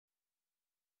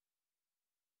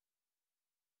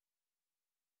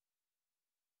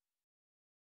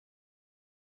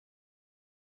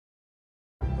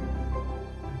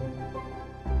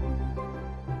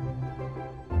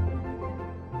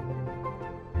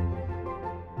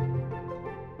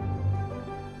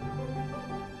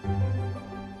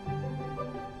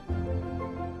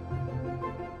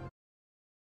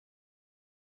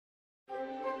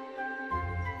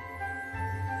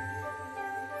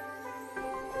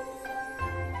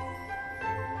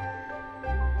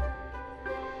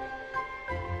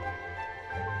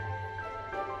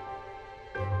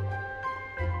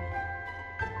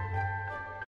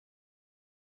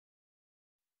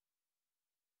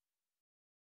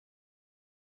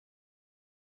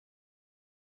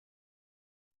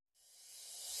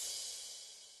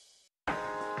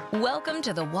Welcome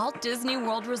to the Walt Disney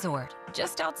World Resort,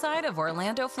 just outside of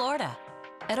Orlando, Florida.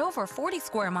 At over 40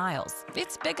 square miles,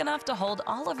 it's big enough to hold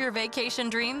all of your vacation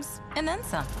dreams and then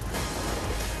some.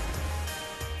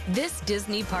 This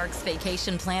Disney Parks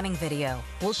vacation planning video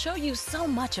will show you so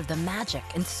much of the magic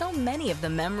and so many of the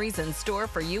memories in store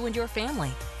for you and your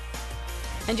family.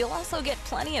 And you'll also get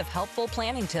plenty of helpful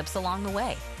planning tips along the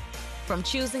way. From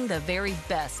choosing the very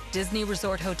best Disney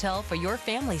Resort hotel for your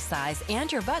family size and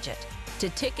your budget, to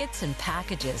tickets and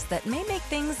packages that may make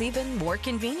things even more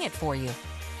convenient for you.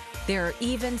 There are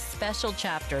even special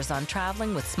chapters on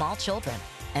traveling with small children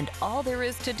and all there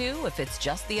is to do if it's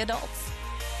just the adults.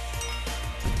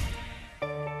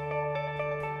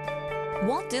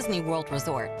 Walt Disney World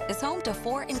Resort is home to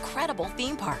 4 incredible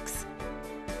theme parks.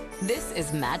 This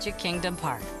is Magic Kingdom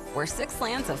Park, where 6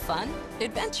 lands of fun,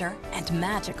 adventure, and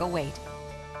magic await,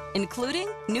 including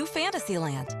New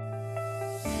Fantasyland.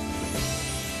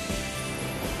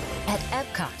 At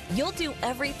Epcot, you'll do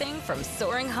everything from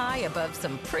soaring high above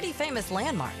some pretty famous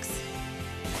landmarks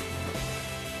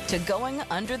to going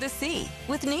under the sea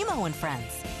with Nemo and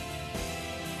friends.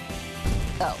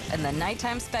 Oh, and the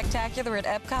nighttime spectacular at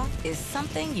Epcot is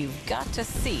something you've got to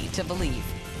see to believe.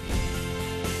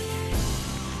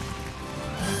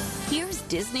 Here's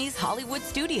Disney's Hollywood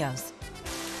Studios.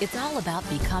 It's all about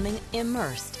becoming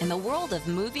immersed in the world of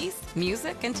movies,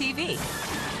 music, and TV.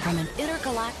 From an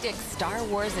intergalactic Star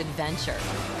Wars adventure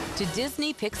to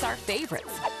Disney Pixar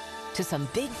favorites to some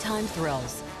big-time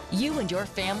thrills, you and your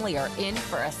family are in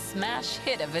for a smash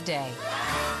hit of a day.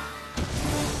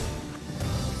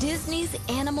 Disney's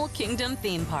Animal Kingdom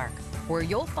theme park, where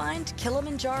you'll find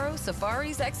Kilimanjaro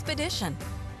Safari's Expedition.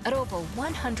 At over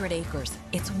 100 acres,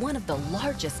 it's one of the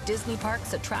largest Disney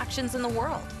Parks attractions in the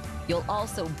world. You'll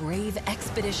also brave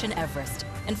Expedition Everest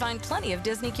and find plenty of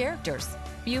Disney characters.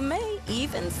 You may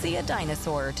even see a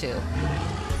dinosaur or two.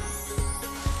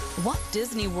 Walt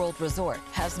Disney World Resort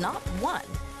has not 1,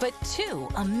 but 2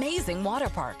 amazing water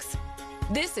parks.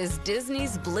 This is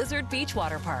Disney's Blizzard Beach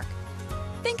Water Park.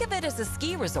 Think of it as a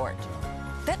ski resort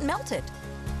that melted.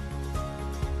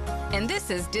 And this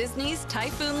is Disney's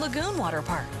Typhoon Lagoon Water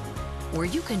Park, where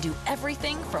you can do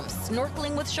everything from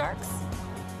snorkeling with sharks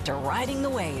to riding the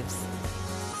waves.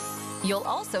 You'll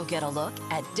also get a look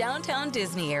at Downtown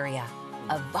Disney area,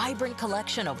 a vibrant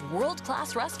collection of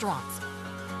world-class restaurants,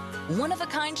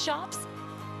 one-of-a-kind shops,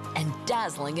 and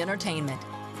dazzling entertainment.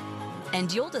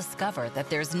 And you'll discover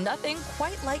that there's nothing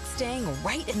quite like staying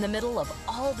right in the middle of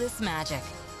all this magic.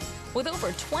 With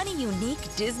over 20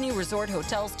 unique Disney Resort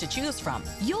hotels to choose from,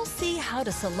 you'll see how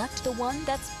to select the one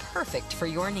that's perfect for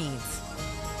your needs.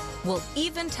 We'll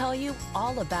even tell you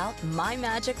all about My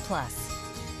Magic Plus.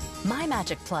 My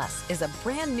Magic Plus is a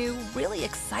brand new, really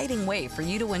exciting way for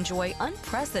you to enjoy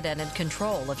unprecedented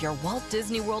control of your Walt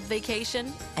Disney World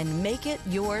vacation and make it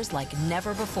yours like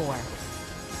never before.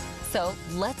 So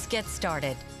let's get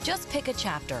started. Just pick a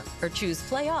chapter or choose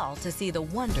Play All to see the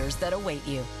wonders that await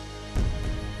you.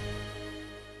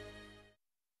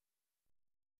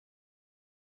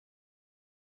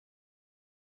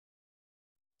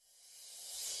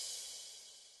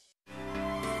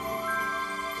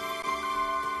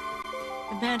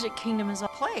 Magic Kingdom is a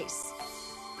place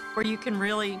where you can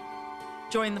really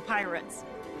join the pirates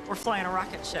or fly on a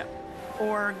rocket ship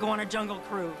or go on a jungle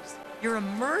cruise. You're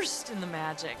immersed in the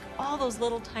magic. All those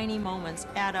little tiny moments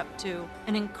add up to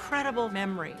an incredible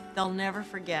memory they'll never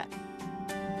forget.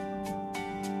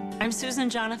 I'm Susan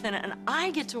Jonathan, and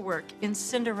I get to work in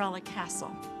Cinderella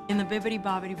Castle in the Bibbidi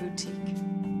Bobbidi Boutique.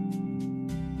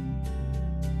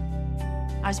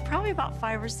 I was probably about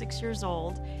 5 or 6 years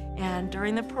old, and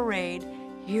during the parade,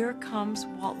 here comes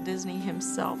Walt Disney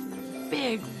himself in a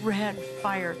big red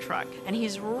fire truck, and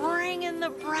he's ringing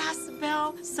the brass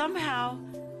bell. Somehow,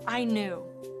 I knew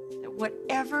that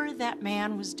whatever that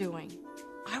man was doing,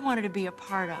 I wanted to be a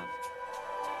part of.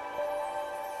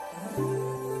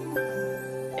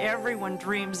 Everyone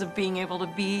dreams of being able to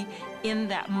be in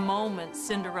that moment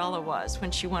Cinderella was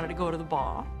when she wanted to go to the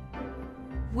ball.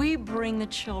 We bring the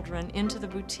children into the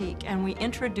boutique and we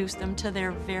introduce them to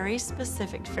their very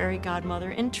specific fairy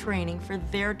godmother in training for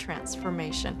their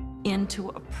transformation into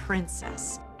a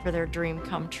princess for their dream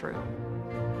come true.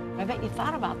 I bet you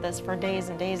thought about this for days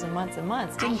and days and months,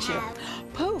 didn't you?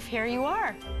 Poof, here you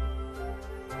are.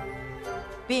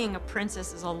 Being a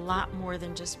princess is a lot more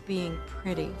than just being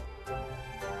pretty.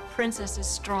 Princess is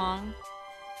strong,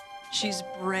 she's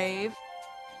brave,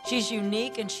 she's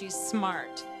unique, and she's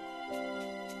smart.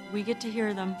 We get to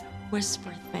hear them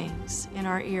whisper things in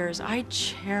our ears. I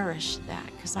cherish that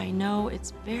because I know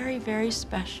it's very, very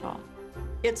special.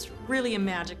 It's really a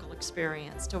magical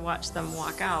experience to watch them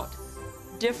walk out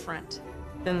different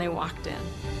Then they walked in.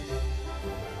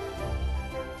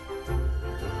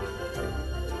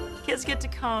 Kids get to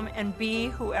come and be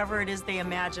whoever it is they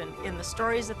imagine in the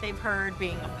stories that they've heard,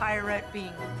 being a pirate, being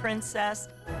a princess.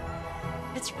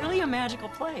 It's really a magical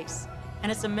place,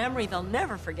 and it's a memory they'll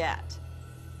never forget.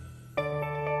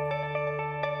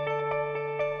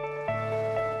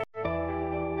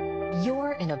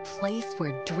 You're in a place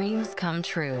where dreams come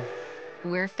true,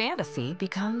 where fantasy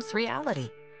becomes reality,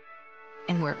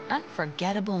 and where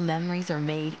unforgettable memories are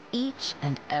made each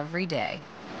and every day.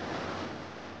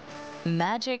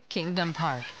 Magic Kingdom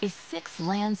Park is 6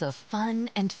 lands of fun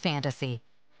and fantasy,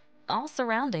 all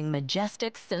surrounding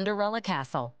majestic Cinderella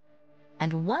Castle.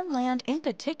 And one land in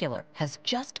particular has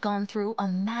just gone through a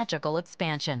magical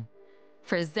expansion.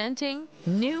 Presenting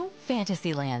New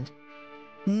Fantasyland.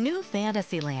 New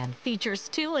Fantasyland features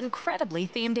 2 incredibly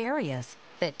themed areas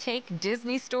that take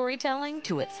Disney storytelling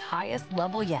to its highest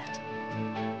level yet.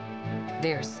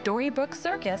 There's Storybook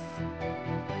Circus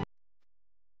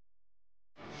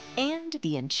and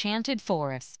the Enchanted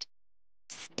Forest.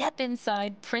 Step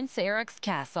inside Prince Eric's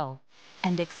castle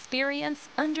and experience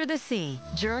Under the Sea,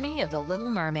 Journey of the Little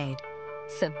Mermaid.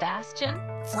 Sebastian,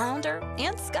 Flounder,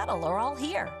 and Scuttle are all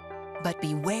here. But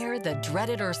beware the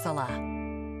dreaded Ursula.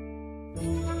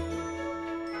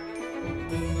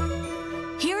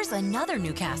 Here's another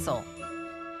new castle,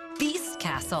 Beast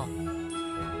Castle,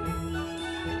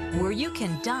 where you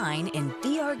can dine in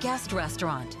Be Our Guest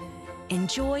restaurant,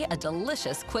 enjoy a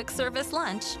delicious quick-service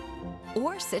lunch,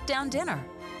 or sit-down dinner.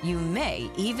 You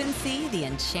may even see the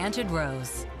Enchanted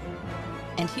Rose.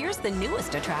 And here's the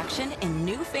newest attraction in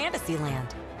New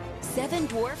Fantasyland, Seven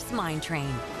Dwarfs Mine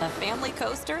Train, a family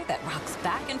coaster that rocks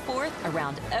back and forth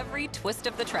around every twist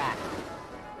of the track.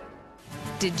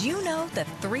 Did you know that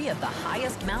 3 of the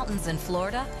highest mountains in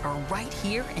Florida are right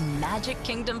here in Magic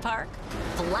Kingdom Park?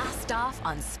 Blast off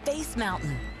on Space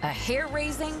Mountain, a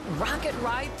hair-raising rocket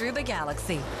ride through the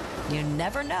galaxy. You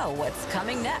never know what's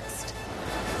coming next.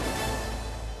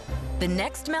 The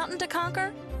next mountain to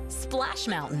conquer? Splash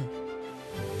Mountain.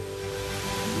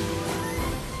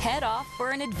 Head off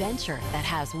for an adventure that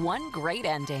has one great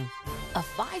ending, a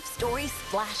 5-story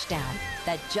splashdown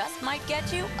that just might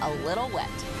get you a little wet.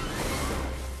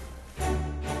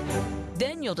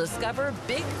 Then you'll discover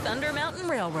Big Thunder Mountain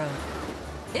Railroad.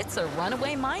 It's a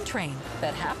runaway mine train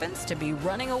that happens to be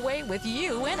running away with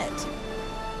you in it.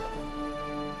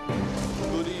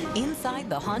 Inside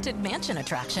the Haunted Mansion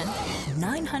attraction,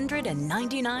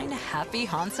 999 happy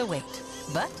haunts await.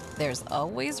 But there's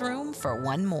always room for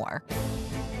one more.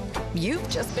 You've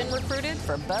just been recruited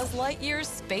for Buzz Lightyear's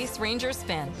Space Ranger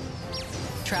spin.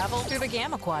 Travel through the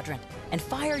Gamma Quadrant and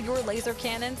fire your laser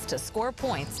cannons to score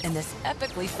points in this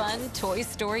epically fun Toy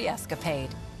Story escapade.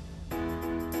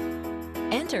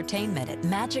 Entertainment at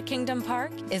Magic Kingdom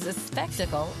Park is a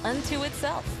spectacle unto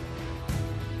itself.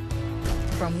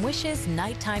 From Wish's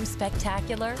nighttime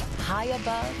spectacular, high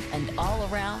above and all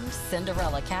around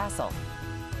Cinderella Castle,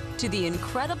 to the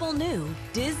incredible new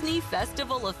Disney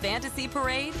Festival of Fantasy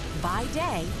Parade by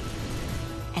day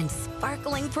and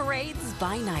sparkling parades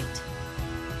by night.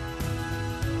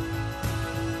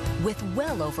 With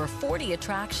well over 40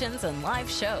 attractions and live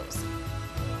shows,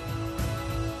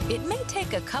 it may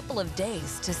take a couple of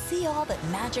days to see all that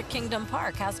Magic Kingdom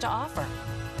Park has to offer.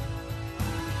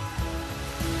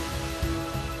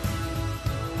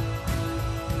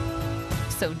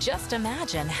 So just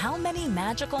imagine how many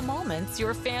magical moments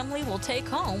your family will take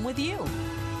home with you.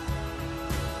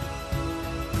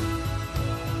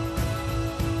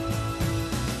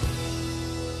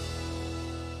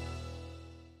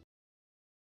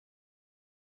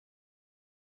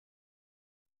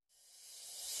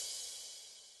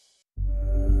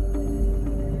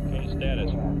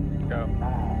 Status. Go.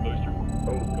 Booster.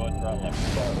 Go and throttle up.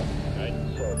 Okay.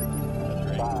 That's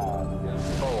great. 5,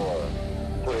 4,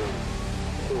 3,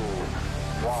 2,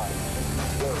 1,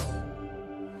 go.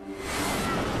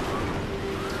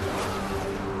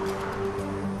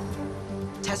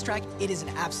 Test track, it is an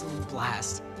absolute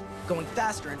blast. Going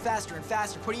faster and faster and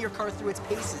faster, putting your car through its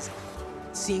paces.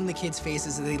 Seeing the kids'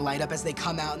 faces as they light up as they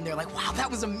come out and they're like, wow, that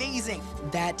was amazing.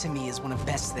 That to me is one of the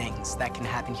best things that can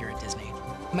happen here at Disney.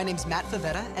 My name's Matt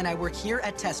Favetta, and I work here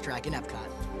at Test Track in Epcot.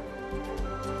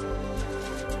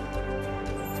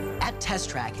 At Test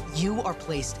Track, you are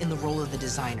placed in the role of the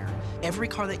designer. Every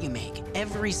car that you make,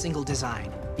 every single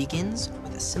design, begins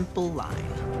with a simple line.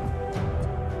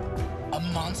 A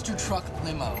monster truck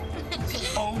limo.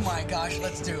 Oh my gosh,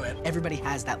 let's do it. Everybody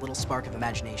has that little spark of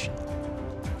imagination.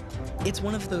 It's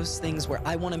one of those things where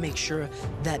I want to make sure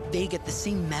that they get the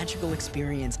same magical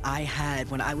experience I had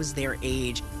when I was their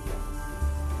age.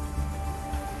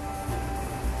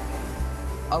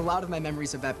 A lot of my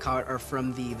memories of Epcot are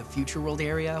from the Future World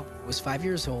area. I was 5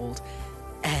 years old,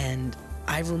 and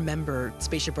I remember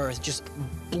Spaceship Earth just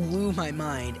blew my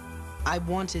mind. I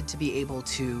wanted to be able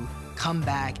to come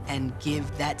back and give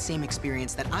that same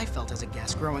experience that I felt as a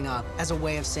guest growing up as a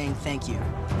way of saying thank you.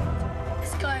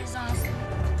 This car is awesome.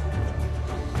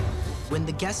 When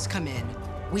the guests come in,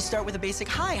 we start with a basic,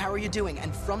 hi, how are you doing?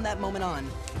 And from that moment on,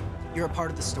 you're a part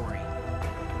of the story.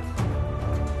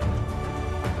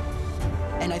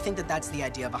 And I think that that's the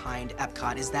idea behind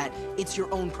Epcot, is that it's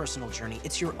your own personal journey,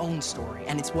 it's your own story,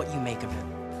 and it's what you make of it.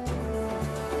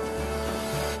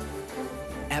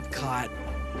 Epcot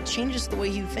changes the way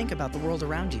you think about the world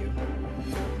around you.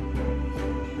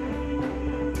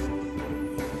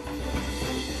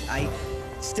 I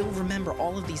still remember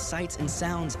all of these sights and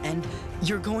sounds, and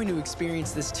you're going to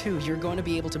experience this too. You're going to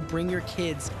be able to bring your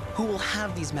kids who will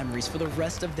have these memories for the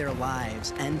rest of their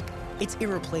lives, and it's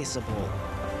irreplaceable.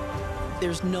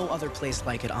 There's no other place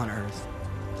like it on Earth.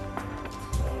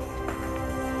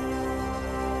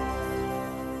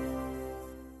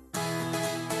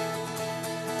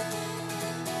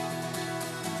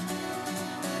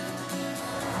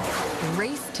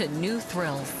 Race to new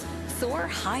thrills. Soar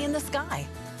high in the sky.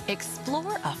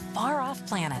 Explore a far-off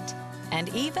planet. And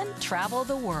even travel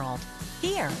the world.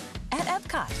 Here at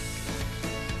Epcot.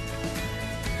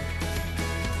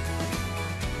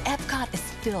 Epcot is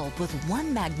filled with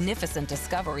one magnificent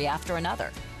discovery after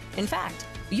another. In fact,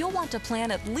 you'll want to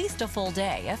plan at least a full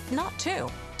day, if not two,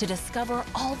 to discover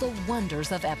all the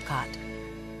wonders of Epcot.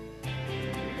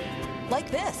 Like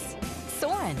this,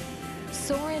 Soarin'.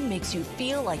 Soarin' makes you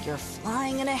feel like you're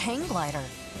flying in a hang glider.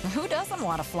 Who doesn't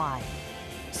want to fly?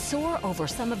 Soar over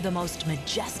some of the most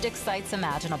majestic sights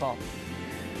imaginable.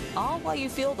 All while you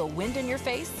feel the wind in your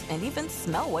face and even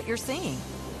smell what you're seeing.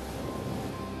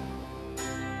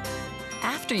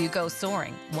 After you go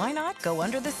soaring, why not go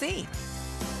under the sea?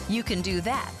 You can do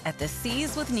that at the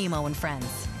Seas with Nemo and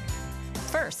Friends.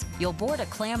 First, you'll board a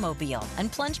clammobile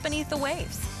and plunge beneath the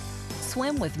waves.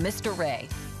 Swim with Mr. Ray.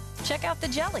 Check out the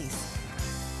jellies.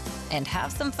 And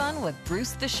have some fun with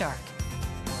Bruce the shark.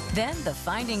 Then the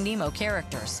Finding Nemo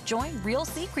characters join real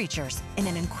sea creatures in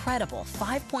an incredible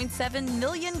 5.7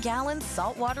 million gallon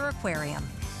saltwater aquarium.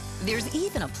 There's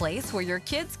even a place where your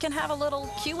kids can have a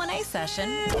little Q&A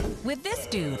session with this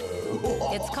dude.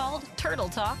 It's called Turtle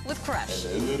Talk with Crush.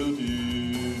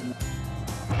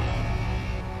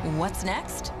 What's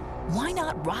next? Why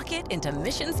not rocket into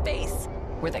mission space,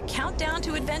 where the countdown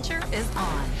to adventure is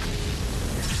on?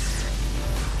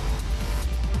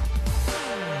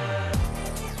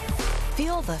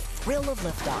 Feel the thrill of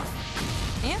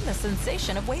liftoff and the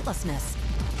sensation of weightlessness,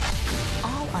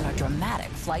 all on a dramatic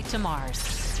flight to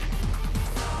Mars.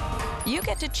 You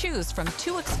get to choose from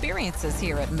 2 experiences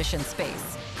here at Mission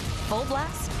Space: full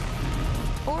blast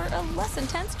or a less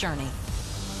intense journey.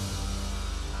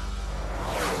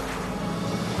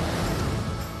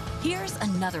 Here's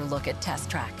another look at Test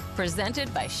Track,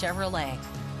 presented by Chevrolet.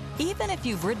 Even if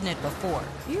you've ridden it before,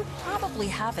 you probably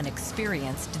haven't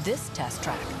experienced this Test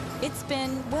Track. It's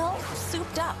been, well,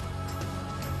 souped up.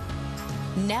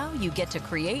 Now you get to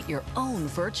create your own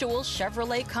virtual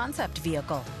Chevrolet concept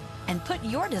vehicle and put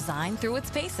your design through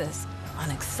its paces on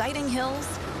exciting hills,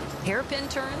 hairpin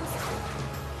turns,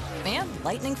 and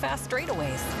lightning-fast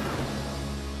straightaways.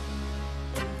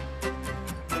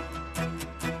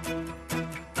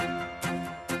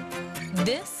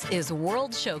 This is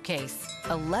World Showcase,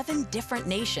 11 different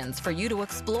nations for you to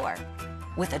explore,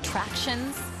 with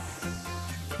attractions,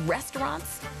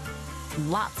 restaurants,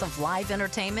 lots of live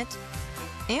entertainment,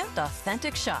 and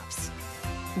authentic shops.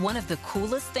 One of the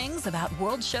coolest things about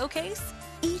World Showcase?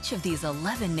 Each of these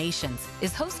 11 nations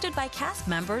is hosted by cast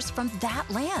members from that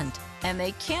land, and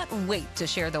they can't wait to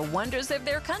share the wonders of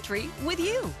their country with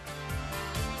you.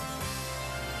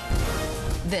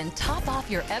 Then top off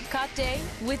your Epcot day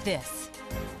with this: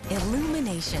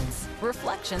 illuminations,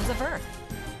 reflections of Earth.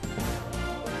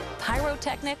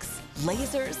 Pyrotechnics,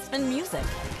 lasers, and music.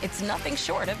 It's nothing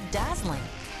short of dazzling.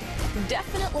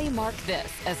 Definitely mark this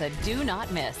as a do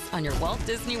not miss on your Walt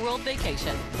Disney World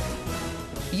vacation.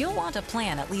 You'll want to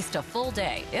plan at least a full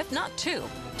day, if not 2,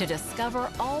 to discover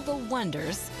all the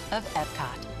wonders of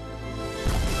Epcot.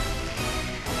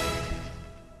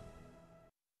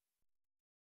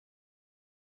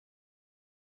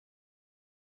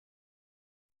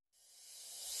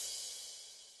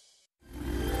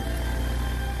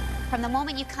 From the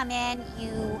moment you come in,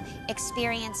 you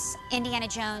experience Indiana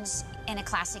Jones in a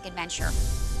classic adventure.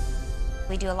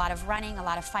 We do a lot of running, a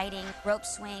lot of fighting, rope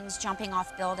swings, jumping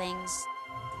off buildings.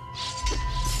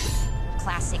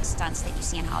 Classic stunts that you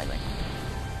see in Hollywood.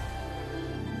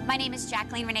 My name is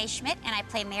Jacqueline Renee Schmidt, and I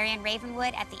play Marion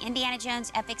Ravenwood at the Indiana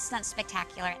Jones Epic Stunt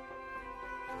Spectacular.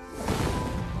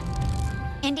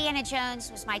 Indiana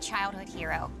Jones was my childhood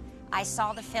hero. I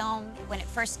saw the film when it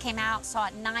first came out, saw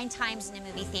it 9 times in a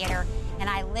movie theater, and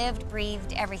I lived,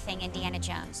 breathed everything Indiana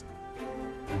Jones.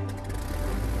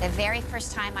 The very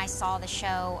first time I saw the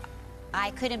show,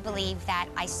 I couldn't believe that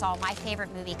I saw my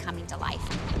favorite movie coming to life.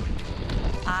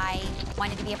 I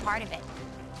wanted to be a part of it.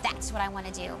 That's what I want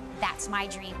to do. That's my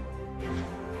dream.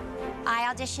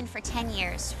 I auditioned for 10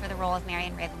 years for the role of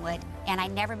Marion Ravenwood, and I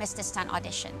never missed a stunt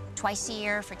audition. Twice a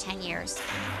year for 10 years.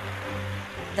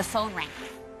 The phone rang.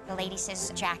 The lady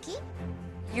says, "Jackie,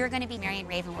 you're going to be Marion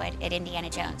Ravenwood at Indiana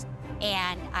Jones."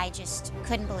 And I just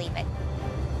couldn't believe it.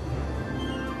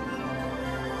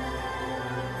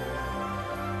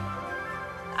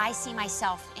 I see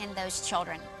myself in those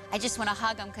children. I just want to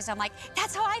hug them because I'm like,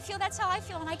 that's how I feel, that's how I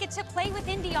feel, and I get to play with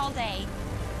Indy all day.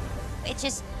 It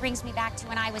just brings me back to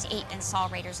when I was 8 and saw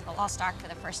Raiders of the Lost Ark for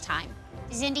the first time.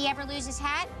 Does Indy ever lose his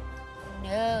hat?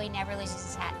 No, he never loses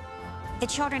his hat. The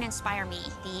children inspire me.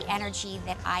 The energy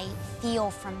that I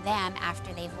feel from them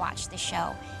after they've watched the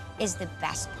show is the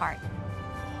best part.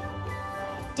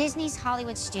 Disney's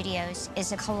Hollywood Studios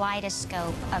is a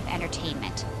kaleidoscope of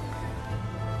entertainment.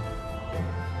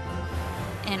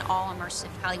 An all-immersive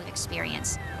Hollywood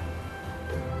experience.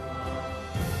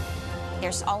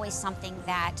 There's always something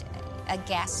that a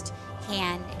guest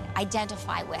can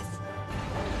identify with.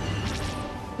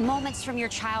 Moments from your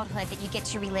childhood that you get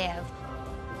to relive,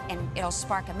 and it'll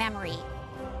spark a memory.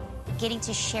 Getting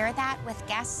to share that with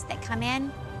guests that come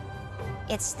in,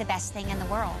 it's the best thing in the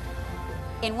world.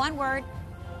 In one word,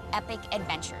 epic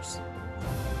adventures.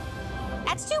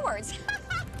 That's 2 words.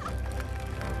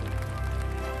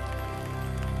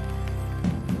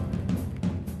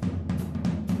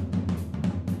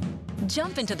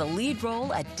 Jump into the lead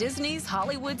role at Disney's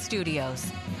Hollywood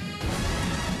Studios.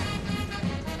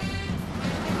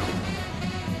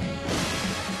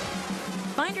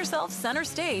 Find yourself center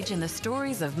stage in the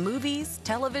stories of movies,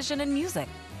 television, and music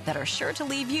that are sure to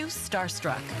leave you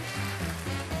starstruck.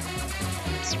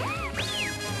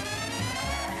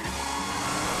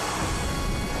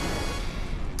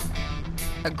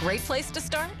 A great place to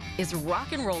start is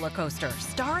Rock and Roller Coaster,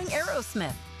 starring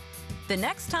Aerosmith. The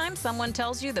next time someone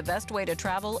tells you the best way to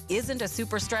travel isn't a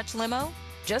super stretch limo,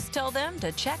 just tell them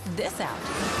to check this out.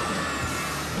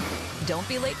 Don't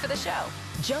be late for the show.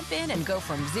 Jump in and go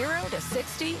from 0 to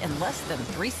 60 in less than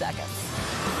 3 seconds.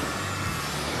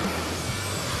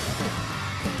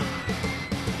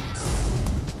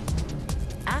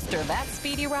 After that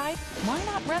speedy ride, why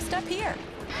not rest up here?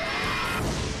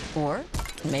 Or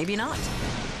maybe not.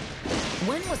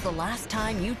 When was the last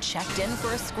time you checked in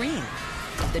for a screen?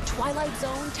 The Twilight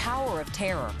Zone Tower of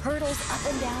Terror hurtles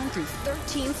up and down through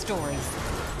 13 stories.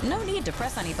 No need to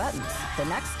press any buttons. The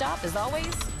next stop is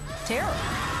always terror.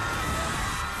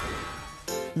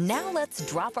 Now let's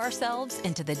drop ourselves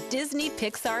into the Disney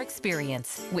Pixar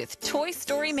experience with Toy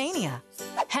Story Mania.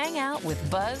 Hang out with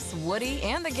Buzz, Woody,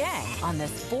 and the gang on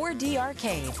this 4D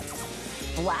arcade.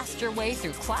 Blast your way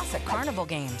through classic carnival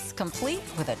games, complete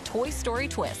with a Toy Story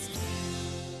twist.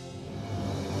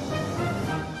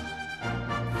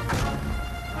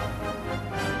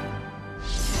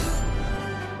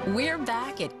 We're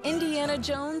back at Indiana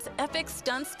Jones Epic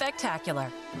Stunt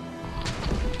Spectacular.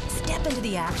 Step into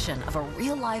the action of a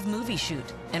real live movie shoot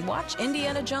and watch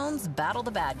Indiana Jones battle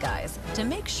the bad guys to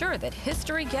make sure that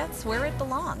history gets where it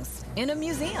belongs, in a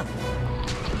museum.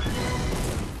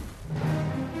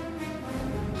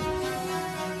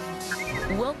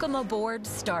 Welcome aboard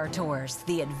Star Tours.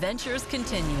 The adventures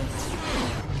continue.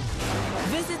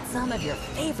 Visit some of your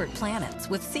favorite planets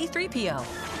with C-3PO.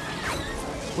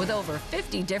 With over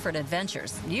 50 different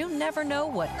adventures, you never know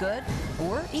what good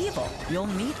or evil you'll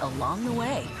meet along the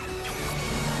way.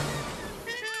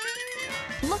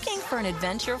 Looking for an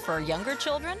adventure for younger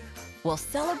children? We'll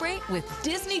celebrate with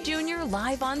Disney Junior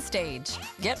live on stage.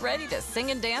 Get ready to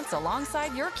sing and dance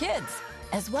alongside your kids,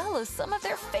 as well as some of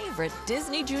their favorite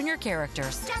Disney Junior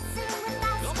characters. Just sing with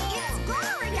us, it's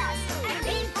glorious, and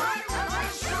be part of our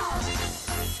show.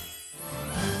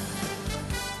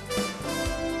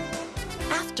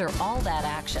 After all that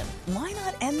action, why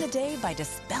not end the day by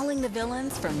dispelling the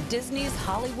villains from Disney's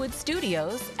Hollywood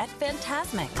Studios at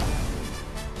Fantasmic?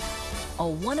 A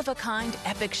one-of-a-kind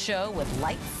epic show with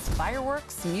lights,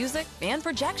 fireworks, music, and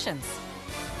projections.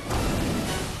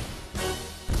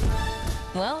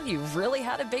 Well, you've really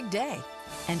had a big day,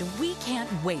 and we can't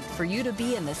wait for you to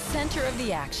be in the center of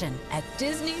the action at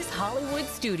Disney's Hollywood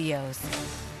Studios.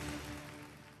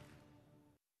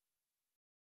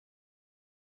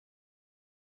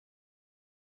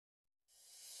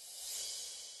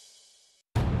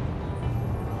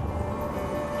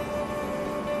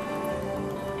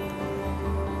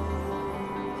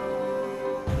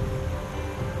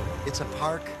 It's a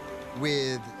park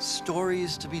with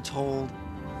stories to be told.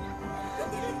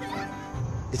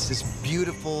 It's this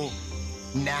beautiful,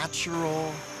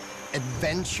 natural,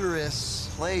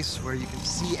 adventurous place where you can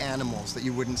see animals that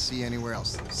you wouldn't see anywhere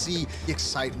else, see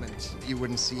excitement you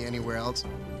wouldn't see anywhere else,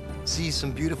 see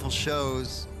some beautiful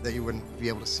shows that you wouldn't be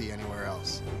able to see anywhere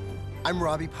else. I'm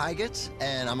Robbie Pygott,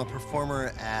 and I'm a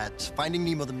performer at Finding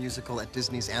Nemo the Musical at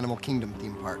Disney's Animal Kingdom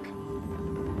theme park.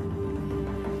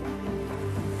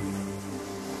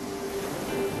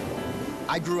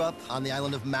 I grew up on the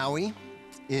island of Maui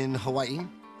in Hawaii.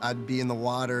 I'd be in the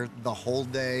water the whole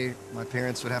day. My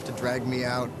parents would have to drag me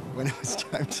out when it was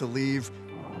time to leave.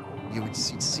 You would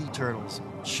see sea turtles,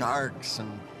 sharks,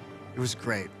 and it was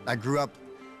great. I grew up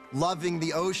loving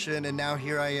the ocean, and now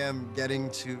here I am getting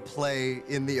to play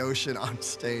in the ocean on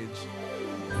stage.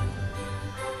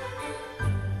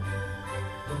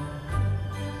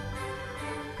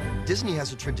 Disney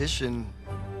has a tradition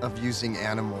of using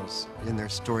animals in their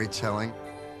storytelling.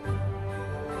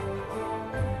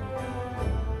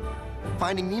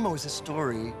 Finding Nemo is a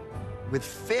story with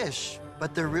fish,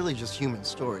 but they're really just human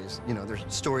stories. You know, there's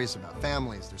stories about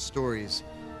families, there's stories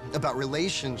about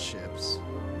relationships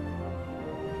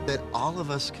that all of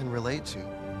us can relate to.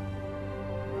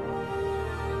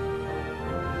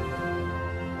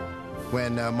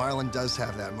 When Marlin does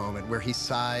have that moment where he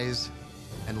sighs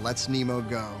and lets Nemo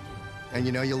go, and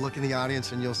you know, you'll look in the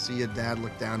audience and you'll see a dad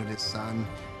look down at his son,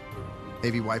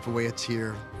 maybe wipe away a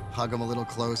tear, hug him a little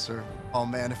closer. Oh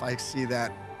man, if I see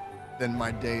that, then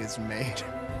my day is made.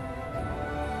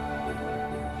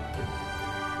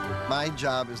 My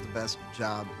job is the best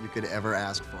job you could ever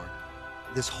ask for.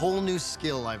 This whole new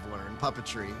skill I've learned,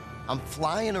 puppetry, I'm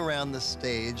flying around the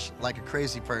stage like a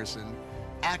crazy person,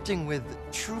 acting with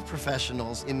true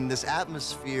professionals in this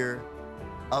atmosphere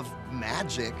of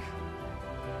magic.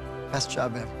 Best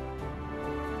job ever.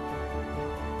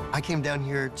 I came down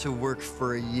here to work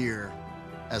for a year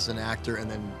as an actor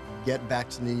and then get back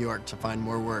to New York to find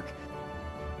more work.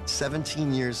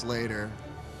 17 years later,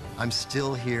 I'm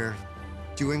still here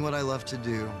doing what I love to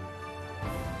do.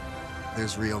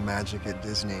 There's real magic at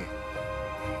Disney.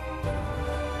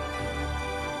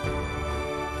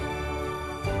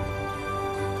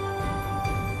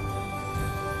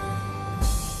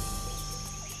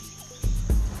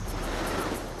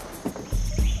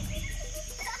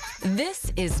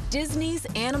 This is Disney's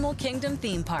Animal Kingdom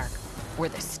theme park, where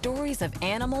the stories of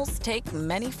animals take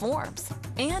many forms.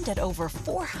 And at over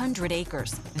 400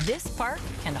 acres, this park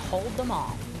can hold them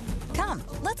all. Come,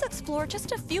 let's explore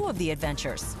just a few of the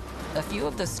adventures, a few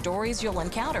of the stories you'll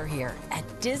encounter here at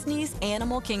Disney's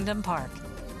Animal Kingdom Park.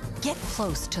 Get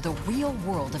close to the real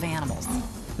world of animals.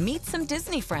 Meet some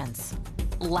Disney friends.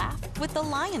 Laugh with the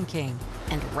Lion King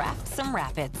and raft some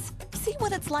rapids. See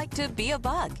what it's like to be a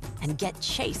bug and get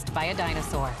chased by a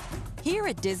dinosaur. Here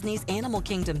at Disney's Animal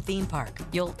Kingdom theme park,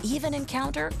 you'll even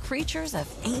encounter creatures of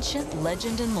ancient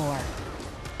legend and lore.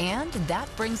 And that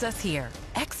brings us here,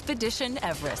 Expedition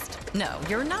Everest. No,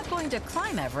 you're not going to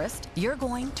climb Everest, you're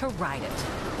going to ride it.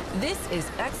 This is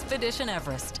Expedition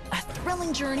Everest, a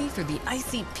thrilling journey through the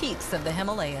icy peaks of the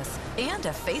Himalayas and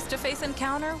a face-to-face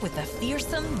encounter with the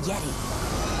fearsome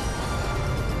Yeti.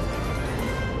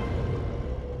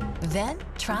 Then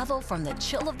travel from the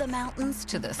chill of the mountains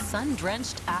to the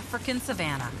sun-drenched African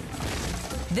savanna.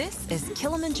 This is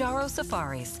Kilimanjaro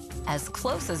Safaris, as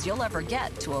close as you'll ever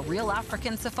get to a real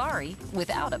African safari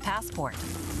without a passport.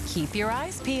 Keep your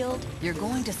eyes peeled. You're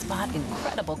going to spot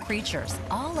incredible creatures,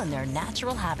 all in their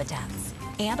natural habitats.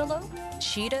 Antelope,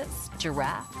 cheetahs,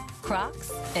 giraffe,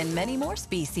 crocs, and many more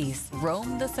species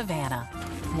roam the savanna.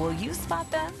 Will you spot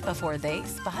them before they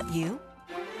spot you?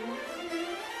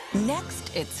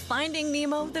 Next, it's Finding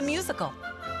Nemo the Musical,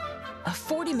 a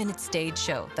 40-minute stage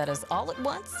show that is all at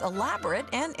once elaborate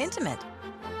and intimate.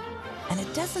 And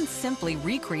it doesn't simply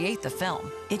recreate the film.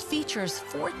 It features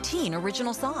 14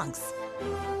 original songs.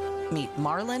 Meet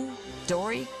Marlin,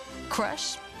 Dory,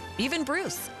 Crush, even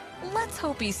Bruce. Let's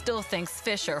hope he still thinks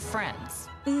fish are friends,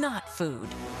 not food.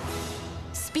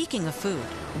 Speaking of food,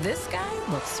 this guy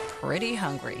looks pretty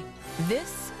hungry.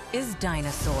 This is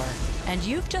Dinosaur, and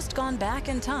you've just gone back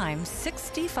in time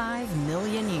 65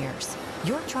 million years.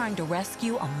 You're trying to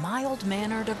rescue a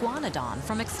mild-mannered iguanodon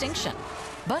from extinction.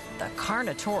 But the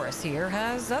Carnotaurus here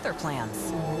has other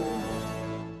plans.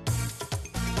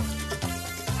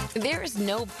 There's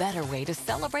no better way to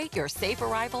celebrate your safe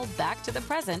arrival back to the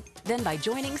present than by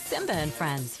joining Simba and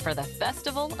Friends for the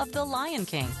Festival of the Lion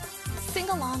King. Sing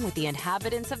along with the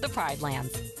inhabitants of the Pride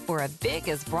Lands for a big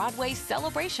as Broadway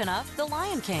celebration of the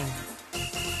Lion King.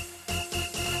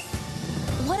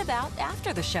 What about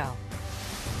after the show?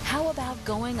 How about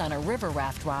going on a river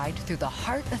raft ride through the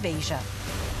heart of Asia?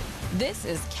 This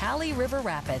is Cali River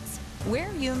Rapids, where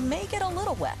you may get a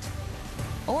little wet,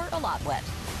 or a lot wet.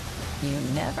 You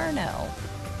never know.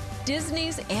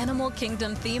 Disney's Animal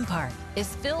Kingdom theme park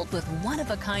is filled with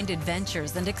one-of-a-kind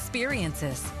adventures and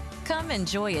experiences. Come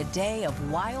enjoy a day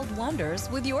of wild wonders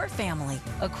with your family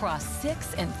across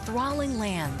 6 enthralling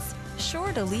lands,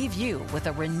 sure to leave you with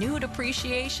a renewed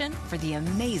appreciation for the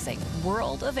amazing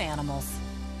world of animals.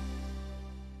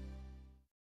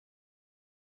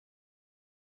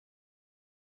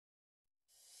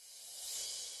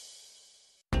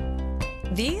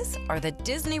 These are the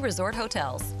Disney Resort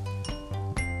hotels.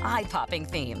 Eye-popping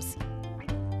themes,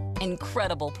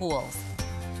 incredible pools,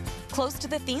 close to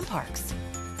the theme parks,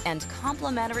 and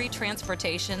complimentary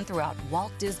transportation throughout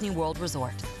Walt Disney World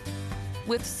Resort.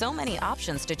 With so many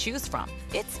options to choose from,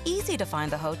 it's easy to find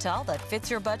the hotel that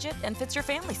fits your budget and fits your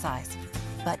family size.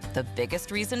 But the biggest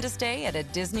reason to stay at a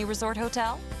Disney Resort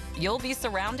hotel? You'll be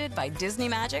surrounded by Disney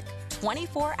magic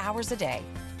 24 hours a day.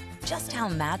 Just how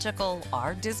magical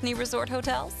are Disney Resort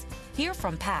hotels? Hear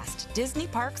from past Disney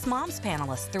Parks Moms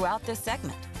panelists throughout this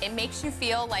segment. It makes you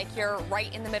feel like you're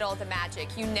right in the middle of the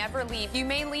magic. You never leave. You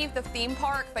may leave the theme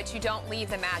park, but you don't leave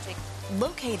the magic.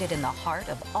 Located in the heart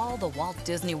of all the Walt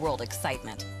Disney World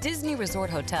excitement, Disney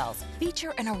Resort hotels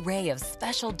feature an array of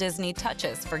special Disney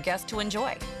touches for guests to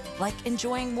enjoy, like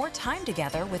enjoying more time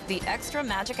together with the extra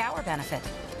Magic Hour benefit.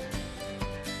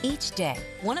 Each day,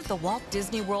 one of the Walt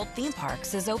Disney World theme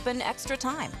parks is open extra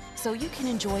time, so you can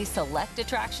enjoy select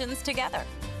attractions together.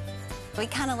 We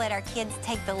kind of let our kids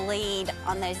take the lead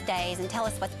on those days and tell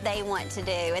us what they want to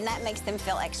do, and that makes them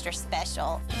feel extra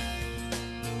special.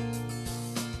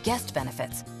 Guest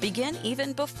benefits begin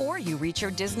even before you reach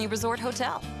your Disney Resort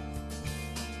hotel.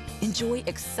 Enjoy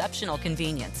exceptional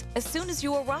convenience as soon as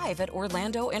you arrive at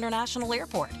Orlando International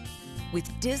Airport. With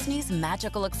Disney's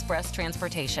Magical Express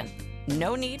transportation,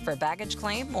 no need for baggage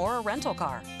claim or a rental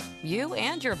car. You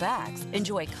and your bags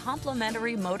enjoy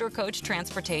complimentary motor coach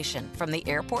transportation from the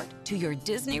airport to your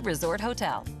Disney Resort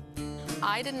hotel.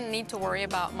 I didn't need to worry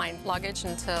about my luggage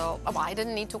until, I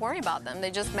didn't need to worry about them.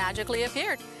 They just magically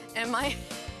appeared in my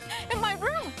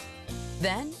room.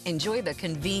 Then enjoy the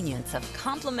convenience of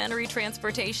complimentary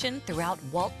transportation throughout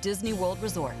Walt Disney World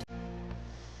Resort.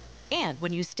 And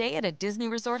when you stay at a Disney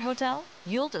Resort hotel,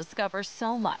 you'll discover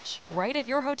so much right at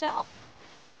your hotel.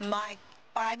 My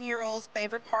 5-year-old's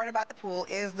favorite part about the pool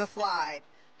is the slide.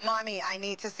 Mommy, I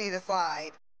need to see the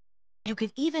slide. You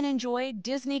could even enjoy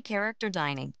Disney character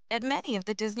dining at many of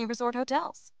the Disney Resort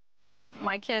hotels.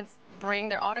 My kids bring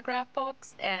their autograph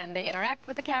books and they interact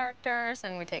with the characters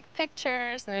and we take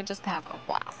pictures and they just have a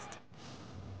blast.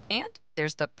 And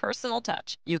there's the personal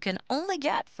touch you can only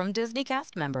get from Disney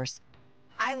cast members.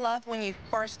 I love when you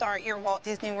first start your Walt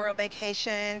Disney World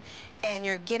vacation and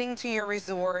you're getting to your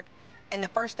resort and the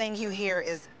first thing you hear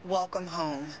is welcome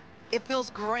home. It feels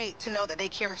great to know that they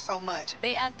care so much.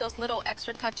 They add those little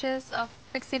extra touches of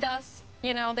pixie dust.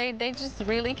 You know, they just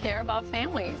really care about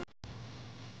families.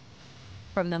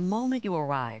 From the moment you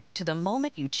arrive to the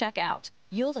moment you check out,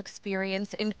 you'll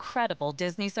experience incredible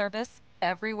Disney service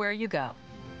everywhere you go.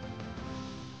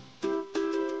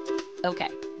 Okay,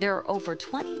 there are over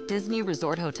 20 Disney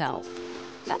Resort hotels.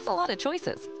 That's a lot of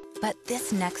choices. But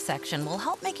this next section will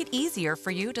help make it easier for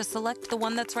you to select the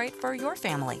one that's right for your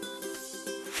family.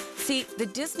 See, the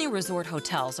Disney Resort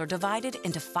hotels are divided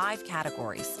into 5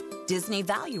 categories: Disney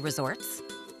Value Resorts,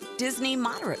 Disney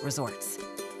Moderate Resorts,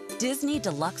 Disney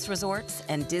Deluxe Resorts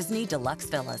and Disney Deluxe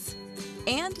Villas,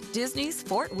 and Disney's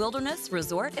Fort Wilderness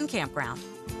Resort and Campground.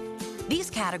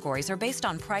 These categories are based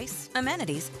on price,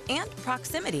 amenities, and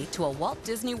proximity to a Walt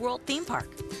Disney World theme park.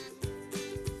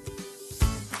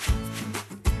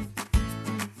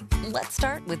 Let's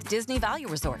start with Disney Value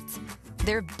Resorts.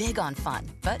 They're big on fun,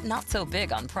 but not so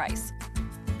big on price.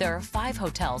 There are 5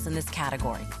 hotels in this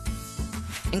category,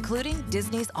 including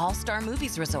Disney's All-Star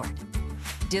Movies Resort,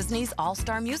 Disney's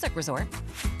All-Star Music Resort,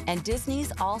 and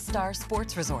Disney's All-Star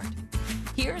Sports Resort.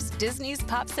 Here's Disney's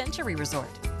Pop Century Resort,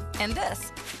 and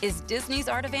this is Disney's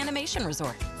Art of Animation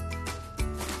Resort.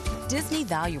 Disney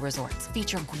Value Resorts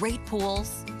feature great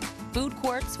pools, food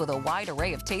courts with a wide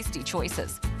array of tasty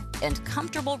choices, and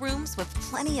comfortable rooms with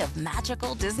plenty of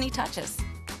magical Disney touches.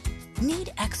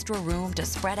 Need extra room to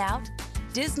spread out?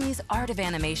 Disney's Art of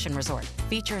Animation Resort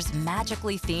features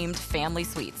magically themed family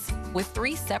suites with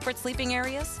 3 separate sleeping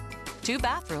areas, 2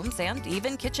 bathrooms, and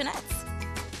even kitchenettes.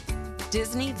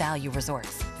 Disney Value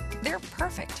Resorts. They're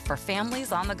perfect for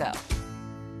families on the go.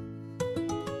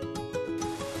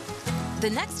 The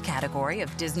next category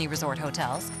of Disney Resort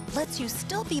hotels lets you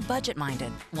still be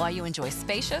budget-minded while you enjoy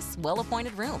spacious,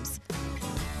 well-appointed rooms.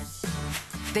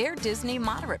 They're Disney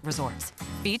moderate resorts,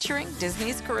 featuring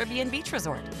Disney's Caribbean Beach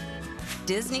Resort,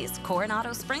 Disney's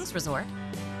Coronado Springs Resort,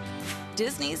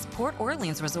 Disney's Port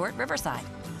Orleans Resort Riverside,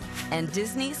 and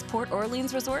Disney's Port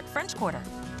Orleans Resort French Quarter.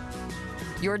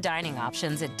 Your dining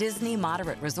options at Disney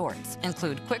moderate resorts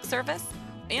include quick service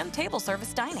and table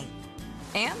service dining.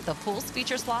 And the pool's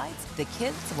feature slides the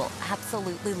kids will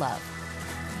absolutely love.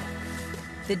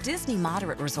 The Disney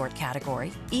Moderate Resort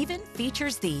category even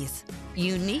features these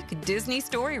unique Disney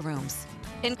story rooms,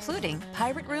 including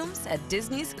pirate rooms at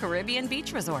Disney's Caribbean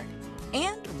Beach Resort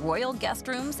and royal guest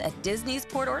rooms at Disney's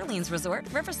Port Orleans Resort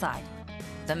Riverside.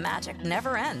 The magic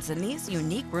never ends in these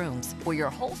unique rooms where your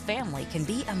whole family can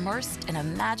be immersed in a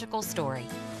magical story.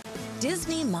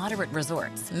 Disney Moderate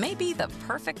Resorts may be the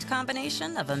perfect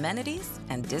combination of amenities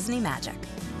and Disney magic.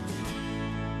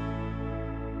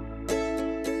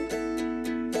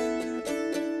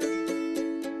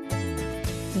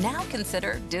 Now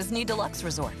consider Disney Deluxe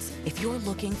Resorts if you're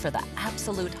looking for the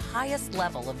absolute highest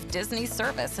level of Disney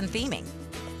service and theming.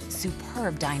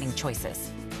 Superb dining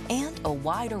choices and a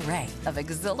wide array of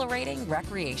exhilarating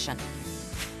recreation.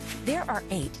 There are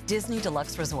 8 Disney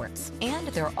Deluxe Resorts, and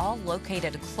they're all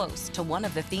located close to one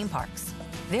of the theme parks.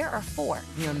 There are 4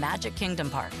 near Magic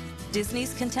Kingdom Park,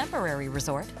 Disney's Contemporary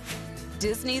Resort,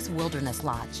 Disney's Wilderness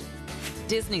Lodge,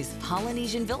 Disney's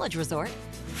Polynesian Village Resort,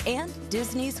 and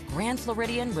Disney's Grand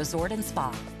Floridian Resort and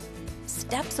Spa.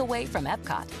 Steps away from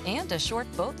Epcot and a short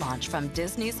boat launch from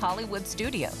Disney's Hollywood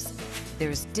Studios,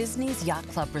 there's Disney's Yacht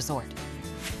Club Resort,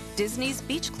 Disney's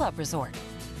Beach Club Resort,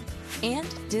 and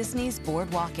Disney's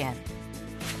Boardwalk Inn.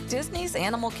 Disney's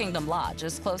Animal Kingdom Lodge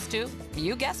is close to,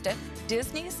 you guessed it,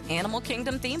 Disney's Animal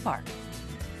Kingdom theme park.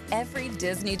 Every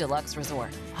Disney Deluxe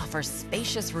Resort offers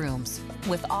spacious rooms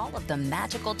with all of the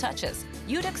magical touches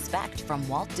you'd expect from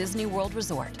Walt Disney World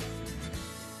Resort.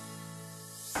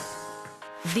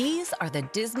 These are the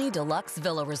Disney Deluxe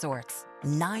Villa Resorts,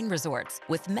 9 resorts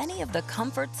with many of the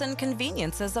comforts and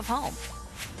conveniences of home.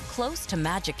 Close to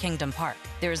Magic Kingdom Park,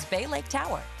 there's Bay Lake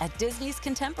Tower at Disney's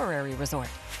Contemporary Resort,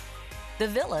 the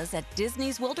villas at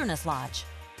Disney's Wilderness Lodge,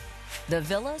 the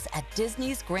villas at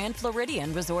Disney's Grand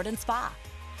Floridian Resort and Spa,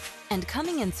 and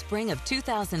coming in spring of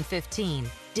 2015,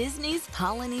 Disney's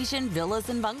Polynesian Villas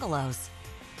and Bungalows.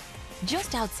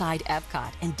 Just outside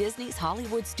Epcot and Disney's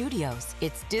Hollywood Studios,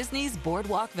 it's Disney's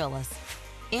Boardwalk Villas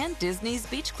and Disney's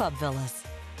Beach Club Villas.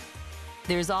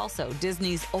 There's also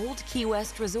Disney's Old Key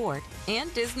West Resort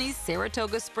and Disney's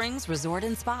Saratoga Springs Resort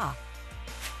and Spa.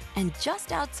 And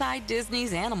just outside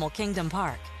Disney's Animal Kingdom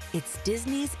Park, it's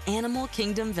Disney's Animal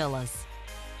Kingdom Villas.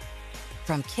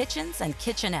 From kitchens and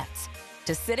kitchenettes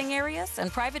to sitting areas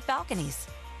and private balconies,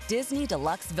 Disney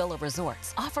Deluxe Villa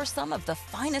Resorts offer some of the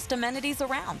finest amenities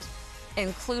around,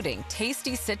 including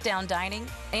tasty sit-down dining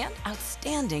and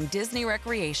outstanding Disney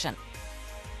recreation.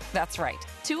 That's right,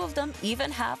 2 of them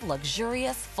even have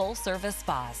luxurious full-service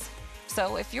spas.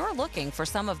 So if you're looking for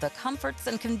some of the comforts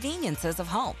and conveniences of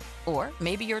home, or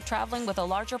maybe you're traveling with a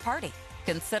larger party,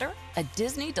 consider a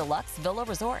Disney Deluxe Villa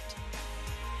Resort.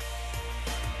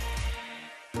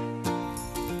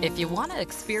 If you want to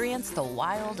experience the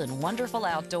wild and wonderful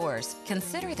outdoors,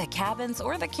 consider the cabins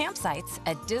or the campsites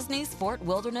at Disney's Fort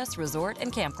Wilderness Resort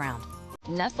and Campground,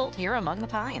 nestled here among the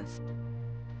pines.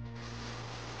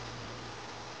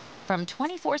 From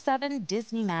 24/7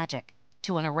 Disney magic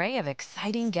to an array of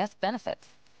exciting guest benefits,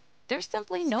 there's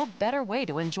simply no better way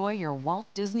to enjoy your Walt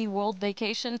Disney World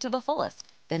vacation to the fullest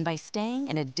than by staying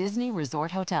in a Disney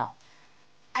Resort hotel.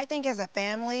 I think as a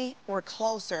family, we're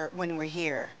closer when we're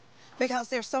here because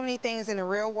there's so many things in the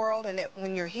real world, and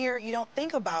when you're here, you don't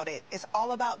think about it. It's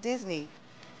all about Disney.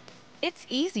 It's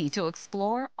easy to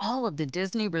explore all of the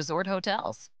Disney Resort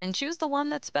hotels and choose the one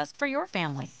that's best for your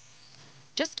family.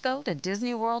 Just go to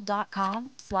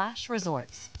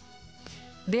disneyworld.com/resorts.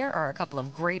 There are a couple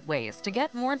of great ways to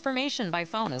get more information by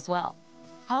phone as well.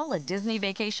 Call a Disney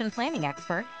vacation planning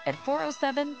expert at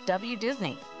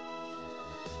 407-WDisney.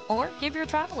 Or give your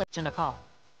travel agent a call.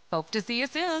 Hope to see you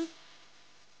soon.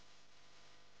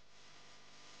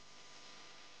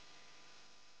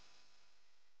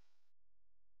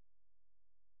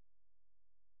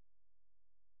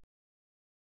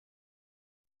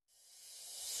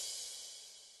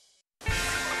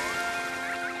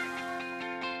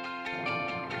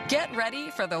 Get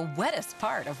ready for the wettest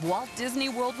part of Walt Disney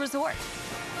World Resort.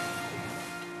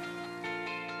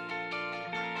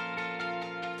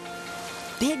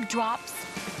 Big drops,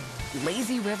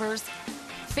 lazy rivers,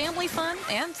 family fun,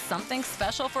 and something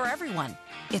special for everyone.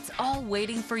 It's all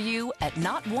waiting for you at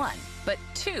not 1, but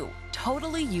 2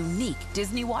 totally unique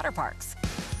Disney water parks.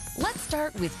 Let's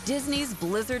start with Disney's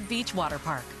Blizzard Beach Water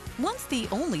Park, Once the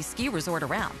only ski resort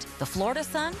around, the Florida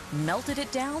sun melted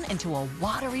it down into a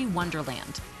watery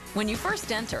wonderland. When you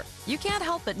first enter, you can't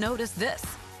help but notice this: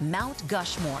 Mount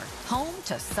Gushmore, home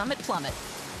to Summit Plummet.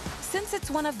 Since it's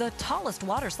one of the tallest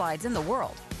water slides in the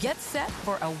world, get set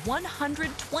for a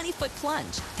 120-foot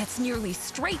plunge that's nearly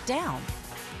straight down.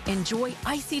 Enjoy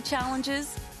icy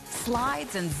challenges,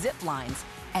 slides, and zip lines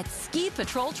at Ski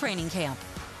Patrol Training Camp.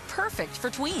 Perfect for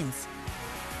tweens.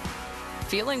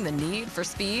 Feeling the need for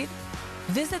speed?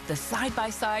 Visit the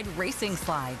side-by-side racing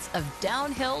slides of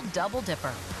Downhill Double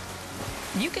Dipper.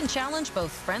 You can challenge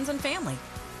both friends and family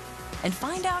and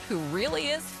find out who really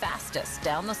is fastest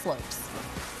down the slopes.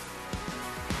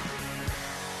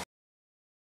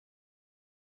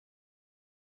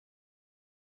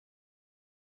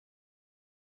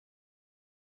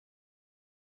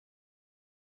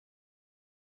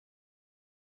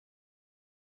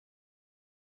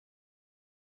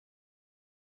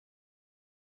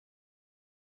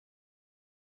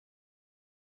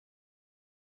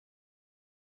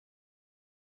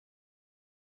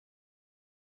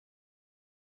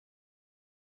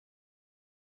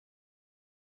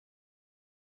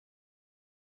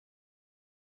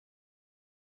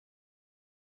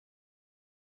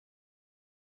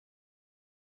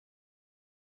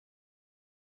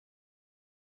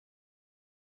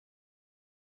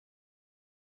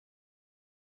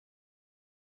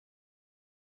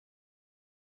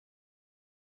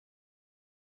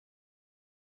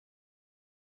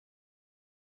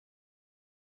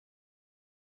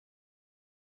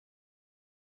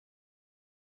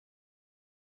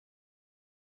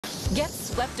 Get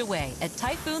swept away at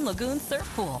Typhoon Lagoon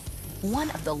Surf Pool, one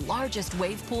of the largest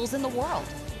wave pools in the world.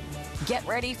 Get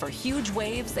ready for huge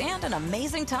waves and an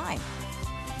amazing time.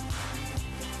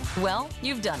 Well,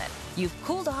 you've done it. You've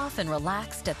cooled off and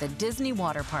relaxed at the Disney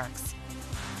water parks.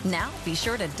 Now be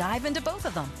sure to dive into both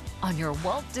of them on your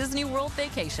Walt Disney World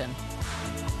vacation.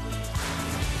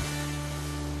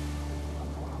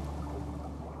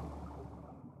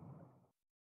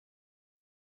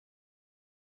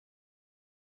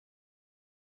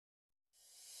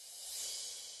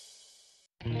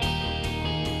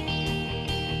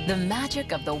 The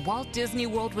magic of the Walt Disney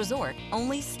World Resort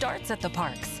only starts at the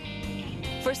parks.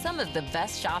 For some of the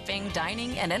best shopping,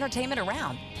 dining, and entertainment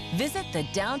around, visit the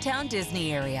downtown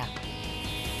Disney area.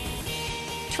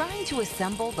 Trying to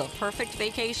assemble the perfect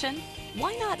vacation?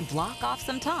 Why not block off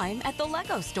some time at the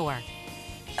Lego store?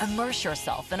 Immerse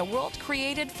yourself in a world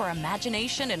created for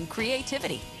imagination and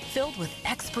creativity, filled with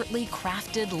expertly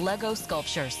crafted Lego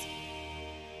sculptures.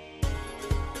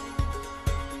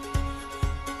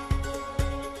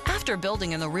 After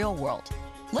building in the real world,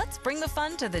 let's bring the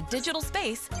fun to the digital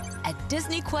space at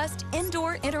Disney Quest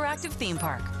Indoor Interactive Theme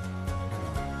Park.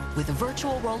 With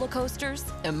virtual roller coasters,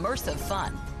 immersive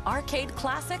fun, arcade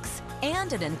classics,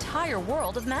 and an entire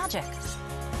world of magic.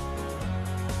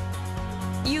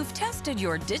 You've tested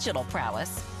your digital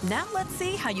prowess. Now let's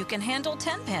see how you can handle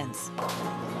 10 pins.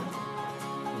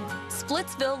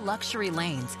 Splitsville Luxury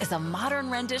Lanes is a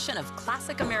modern rendition of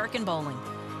classic American bowling,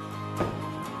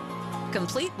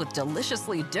 complete with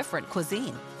deliciously different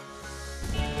cuisine.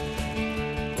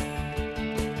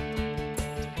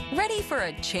 Ready for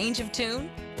a change of tune?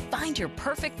 Find your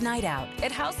perfect night out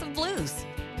at House of Blues.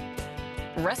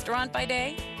 Restaurant by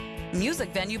day,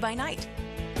 music venue by night.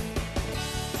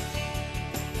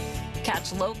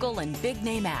 Catch local and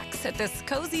big-name acts at this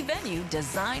cozy venue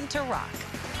designed to rock.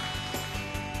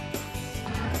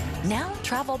 Now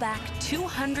travel back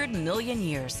 200 million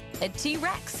years at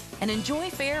T-Rex and enjoy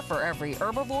fare for every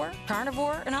herbivore,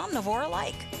 carnivore, and omnivore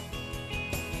alike.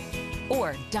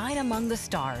 Or dine among the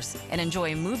stars and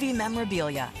enjoy movie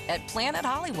memorabilia at Planet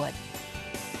Hollywood.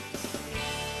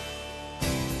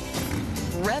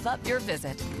 Rev up your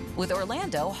visit with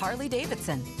Orlando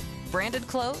Harley-Davidson. Branded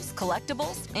clothes,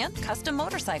 collectibles, and custom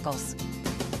motorcycles.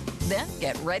 Then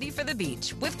get ready for the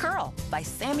beach with Curl by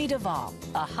Sammy Duvall,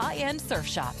 a high-end surf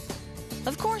shop.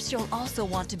 Of course, you'll also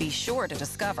want to be sure to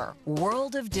discover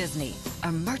World of Disney,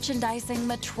 a merchandising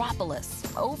metropolis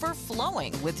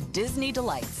overflowing with Disney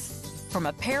delights. From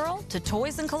apparel to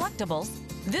toys and collectibles,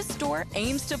 this store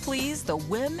aims to please the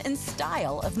whim and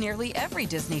style of nearly every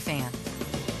Disney fan.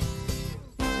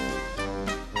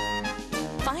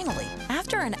 Finally,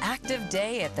 after an active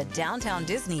day at the downtown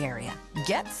Disney area,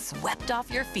 get swept off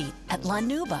your feet at La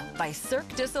Nuba by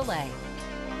Cirque du Soleil.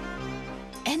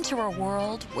 Enter a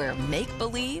world where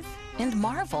make-believe and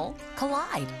Marvel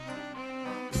collide.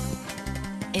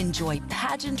 Enjoy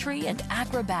pageantry and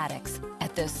acrobatics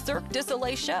at the Cirque du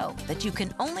Soleil show that you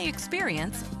can only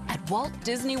experience at Walt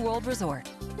Disney World Resort.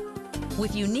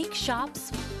 With unique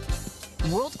shops,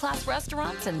 world-class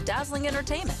restaurants, and dazzling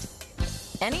entertainment,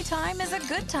 Anytime is a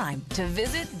good time to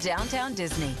visit Downtown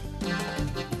Disney.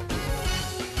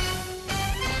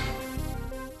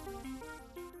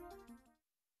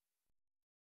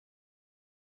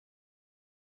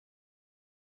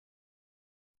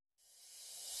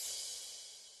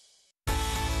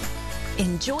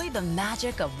 Enjoy the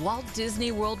magic of Walt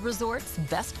Disney World Resort's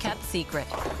best-kept secret,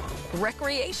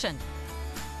 recreation.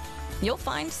 You'll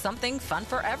find something fun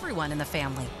for everyone in the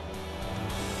family.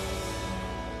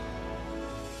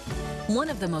 One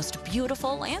of the most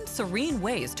beautiful and serene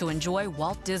ways to enjoy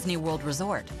Walt Disney World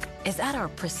Resort is at our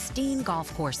pristine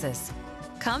golf courses.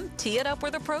 Come tee it up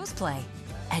where the pros play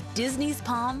at Disney's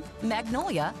Palm,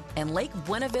 Magnolia, and Lake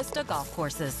Buena Vista golf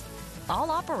courses, all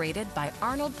operated by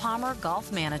Arnold Palmer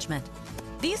Golf Management.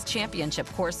 These championship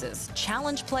courses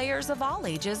challenge players of all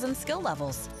ages and skill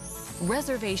levels.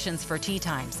 Reservations for tee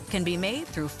times can be made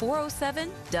through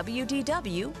 407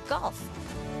 WDW Golf.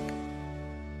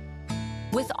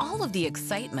 With all of the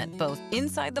excitement both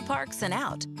inside the parks and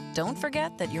out, don't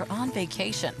forget that you're on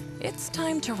vacation. It's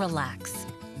time to relax.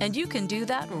 And you can do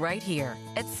that right here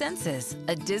at Senses,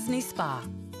 a Disney spa.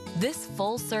 This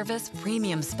full-service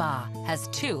premium spa has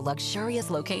 2 luxurious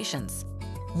locations.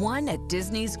 One at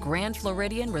Disney's Grand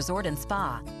Floridian Resort and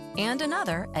Spa, and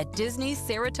another at Disney's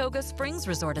Saratoga Springs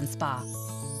Resort and Spa.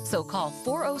 So call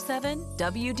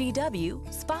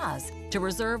 407-WDW-SPAS to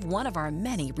reserve one of our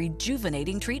many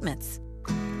rejuvenating treatments.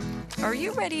 Are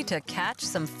you ready to catch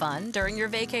some fun during your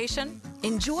vacation?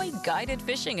 Enjoy guided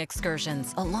fishing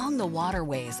excursions along the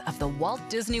waterways of the Walt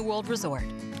Disney World Resort.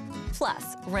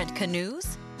 Plus, rent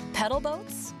canoes, pedal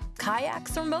boats,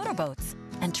 kayaks, or motorboats,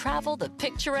 and travel the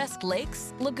picturesque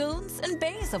lakes, lagoons, and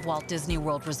bays of Walt Disney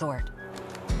World Resort.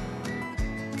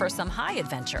 For some high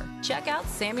adventure, check out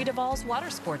Sammy Duvall's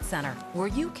Water Sports Center, where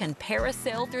you can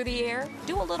parasail through the air,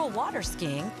 do a little water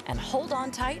skiing, and hold on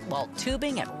tight while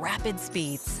tubing at rapid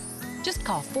speeds. Just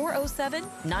call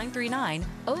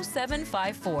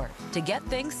 407-939-0754 to get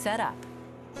things set up.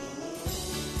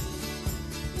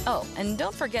 Oh, and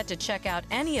don't forget to check out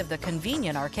any of the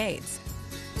convenient arcades.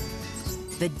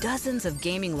 The dozens of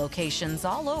gaming locations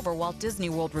all over Walt Disney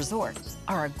World Resort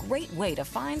are a great way to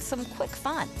find some quick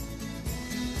fun.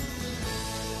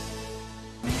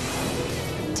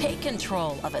 Take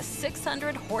control of a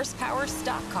 600-horsepower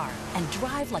stock car and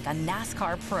drive like a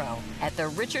NASCAR pro at the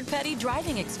Richard Petty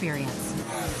Driving Experience.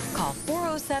 Call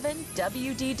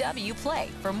 407-WDW-PLAY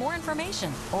for more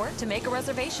information or to make a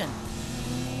reservation.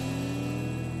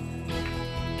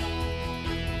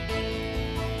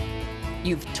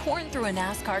 You've torn through a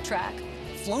NASCAR track,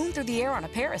 flown through the air on a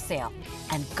parasail,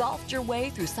 and golfed your way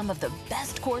through some of the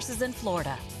best courses in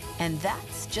Florida. And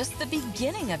that's just the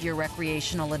beginning of your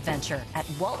recreational adventure at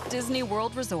Walt Disney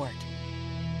World Resort.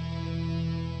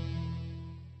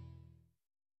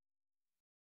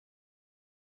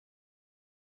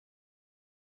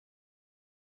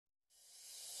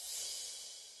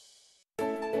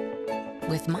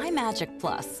 With My Magic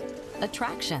Plus,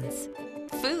 attractions,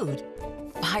 food,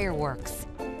 fireworks,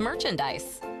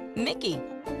 merchandise, Mickey,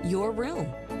 your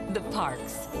room, the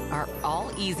parks are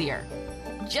all easier.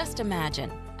 Just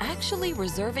imagine actually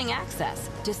reserving access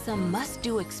to some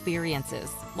must-do experiences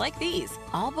like these,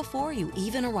 all before you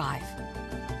even arrive.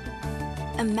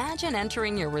 Imagine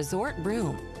entering your resort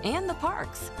room and the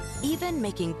parks, even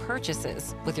making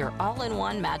purchases with your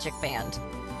all-in-one Magic Band.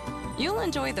 You'll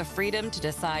enjoy the freedom to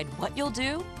decide what you'll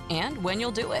do and when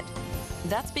you'll do it.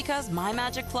 That's because My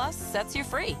Magic Plus sets you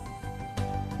free,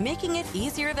 making it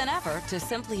easier than ever to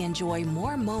simply enjoy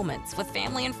more moments with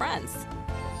family and friends.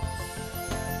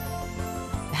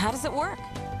 How does it work?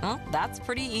 Well, that's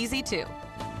pretty easy too.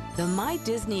 The My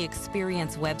Disney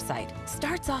Experience website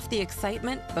starts off the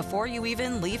excitement before you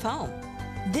even leave home.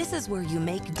 This is where you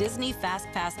make Disney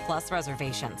FastPass Plus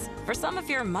reservations for some of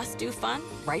your must-do fun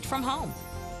right from home.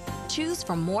 Choose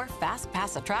from more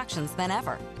FastPass attractions than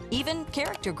ever, even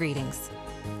character greetings.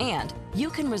 And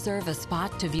you can reserve a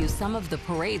spot to view some of the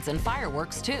parades and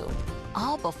fireworks too,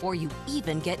 all before you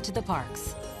even get to the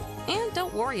parks. And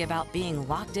don't worry about being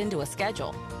locked into a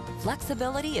schedule.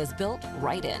 Flexibility is built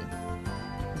right in.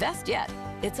 Best yet,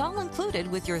 it's all included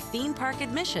with your theme park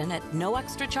admission at no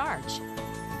extra charge.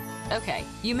 Okay,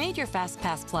 you made your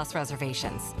FastPass Plus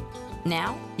reservations.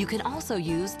 Now, you can also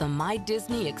use the My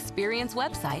Disney Experience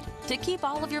website to keep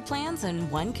all of your plans in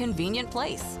one convenient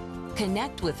place.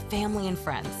 Connect with family and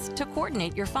friends to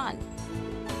coordinate your fun.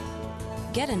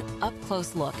 Get an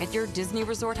up-close look at your Disney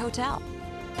Resort hotel.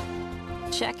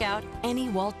 Check out any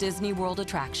Walt Disney World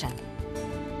attraction.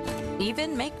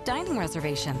 Even make dining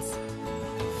reservations.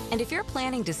 And if you're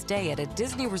planning to stay at a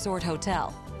Disney Resort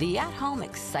hotel, the at-home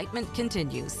excitement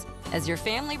continues as your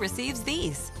family receives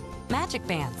these. Magic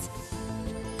bands.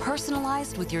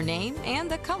 Personalized with your name and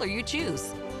the color you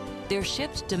choose. They're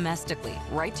shipped domestically,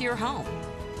 right to your home.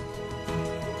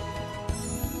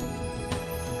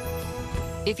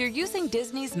 If you're using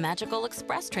Disney's Magical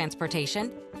Express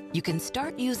transportation, you can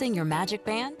start using your Magic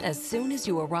Band as soon as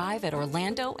you arrive at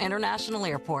Orlando International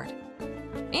Airport.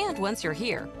 And once you're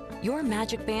here, your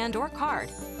Magic Band or card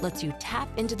lets you tap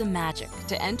into the magic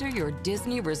to enter your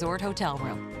Disney Resort hotel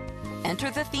room,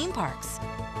 enter the theme parks,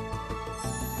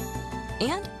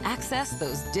 and access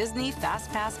those Disney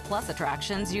FastPass Plus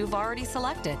attractions you've already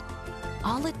selected.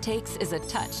 All it takes is a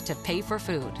touch to pay for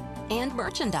food and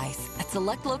merchandise at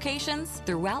select locations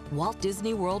throughout Walt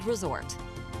Disney World Resort.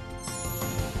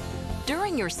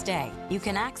 During your stay, you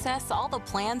can access all the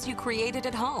plans you created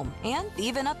at home and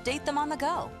even update them on the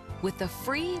go with the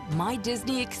free My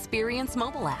Disney Experience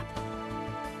mobile app.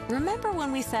 Remember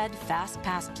when we said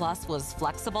FastPass Plus was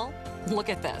flexible? Look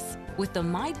at this. With the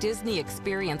My Disney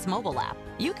Experience mobile app,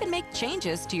 you can make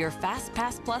changes to your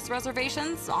FastPass Plus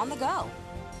reservations on the go.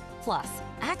 Plus,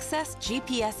 access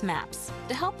GPS maps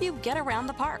to help you get around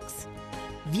the parks.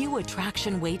 View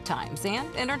attraction wait times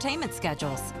and entertainment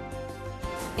schedules.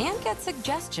 And get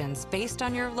suggestions based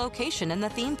on your location in the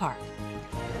theme park.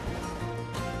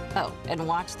 Oh, and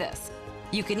watch this.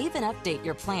 You can even update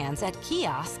your plans at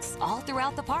kiosks all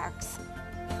throughout the parks.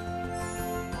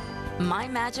 My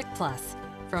Magic Plus.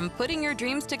 From putting your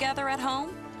dreams together at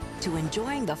home to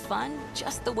enjoying the fun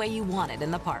just the way you want it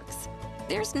in the parks.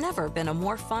 There's never been a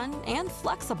more fun and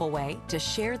flexible way to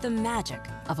share the magic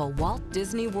of a Walt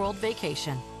Disney World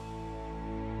vacation.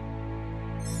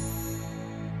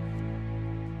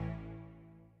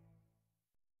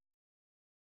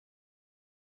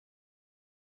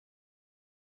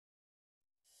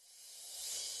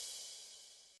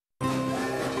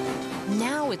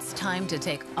 Now it's time to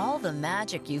take all the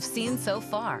magic you've seen so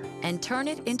far and turn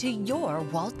it into your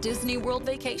Walt Disney World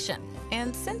vacation.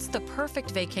 And since the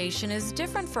perfect vacation is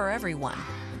different for everyone,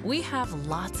 we have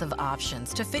lots of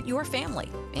options to fit your family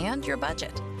and your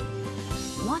budget.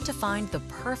 Want to find the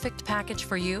perfect package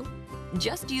for you?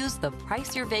 Just use the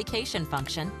Price Your Vacation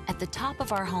function at the top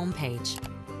of our homepage.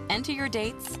 Enter your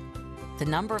dates, the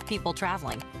number of people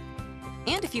traveling,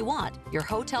 and if you want, your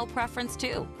hotel preference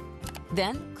too.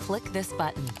 Then click this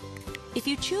button. If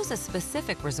you choose a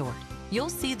specific resort, you'll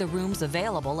see the rooms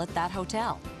available at that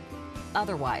hotel.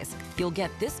 Otherwise, you'll get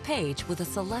this page with a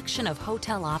selection of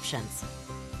hotel options.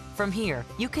 From here,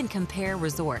 you can compare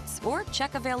resorts or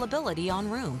check availability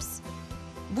on rooms.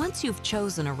 Once you've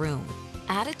chosen a room,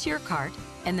 add it to your cart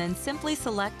and then simply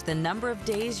select the number of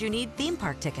days you need theme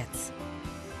park tickets.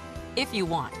 If you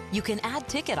want, you can add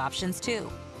ticket options too.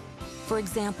 For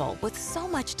example, with so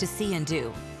much to see and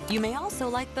do, you may also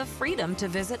like the freedom to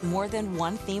visit more than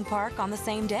one theme park on the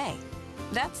same day.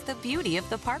 That's the beauty of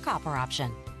the Park Hopper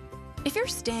option. If you're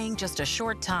staying just a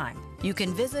short time, you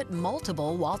can visit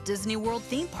multiple Walt Disney World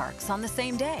theme parks on the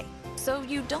same day, so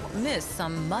you don't miss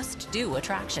some must-do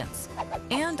attractions.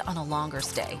 And on a longer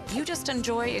stay, you just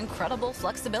enjoy incredible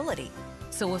flexibility.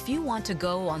 So if you want to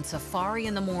go on safari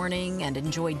in the morning and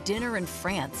enjoy dinner in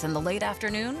France in the late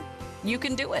afternoon, you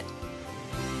can do it.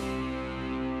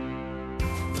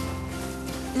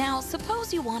 Now,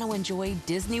 suppose you want to enjoy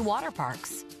Disney water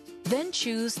parks. Then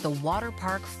choose the Water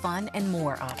Park Fun and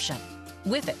More option.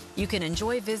 With it, you can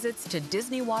enjoy visits to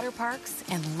Disney water parks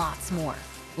and lots more,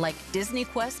 like Disney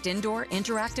Quest Indoor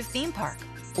Interactive Theme Park,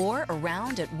 or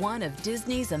around at one of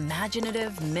Disney's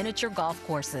imaginative miniature golf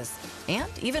courses,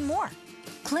 and even more.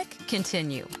 Click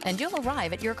Continue, and you'll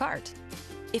arrive at your cart.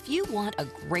 If you want a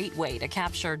great way to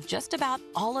capture just about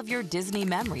all of your Disney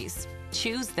memories,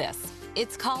 choose this.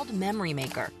 It's called Memory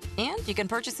Maker, and you can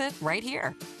purchase it right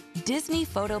here. Disney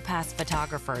PhotoPass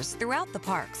photographers throughout the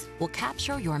parks will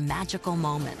capture your magical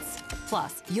moments.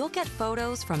 Plus, you'll get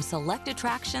photos from select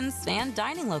attractions and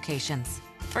dining locations.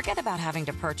 Forget about having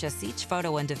to purchase each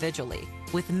photo individually.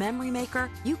 With Memory Maker,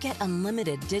 you get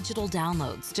unlimited digital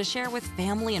downloads to share with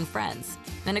family and friends.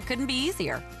 And it couldn't be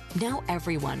easier. Now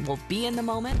everyone will be in the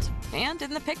moment and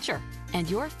in the picture. And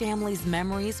your family's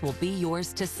memories will be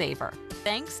yours to savor,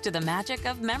 thanks to the magic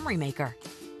of Memory Maker.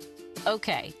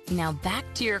 Okay, now back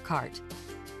to your cart.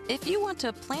 If you want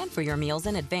to plan for your meals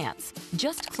in advance,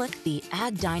 just click the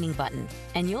Add Dining button,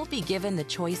 and you'll be given the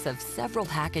choice of several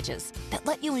packages that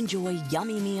let you enjoy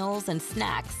yummy meals and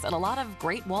snacks at a lot of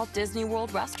great Walt Disney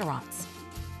World restaurants.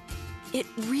 It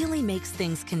really makes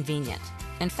things convenient.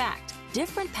 In fact,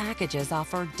 different packages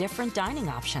offer different dining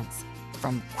options,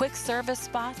 from quick service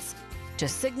spots to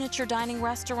signature dining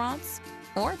restaurants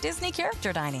or Disney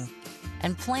character dining.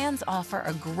 And plans offer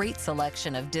a great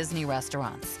selection of Disney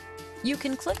restaurants. You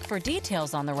can click for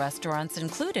details on the restaurants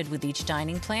included with each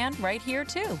dining plan right here,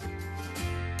 too.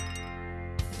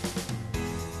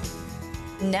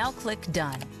 Now click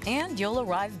Done, and you'll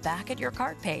arrive back at your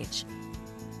cart page.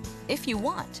 If you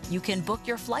want, you can book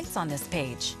your flights on this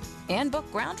page and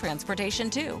book ground transportation,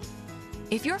 too.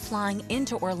 If you're flying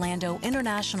into Orlando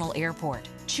International Airport,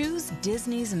 choose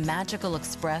Disney's Magical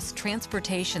Express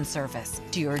transportation service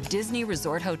to your Disney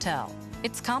Resort Hotel.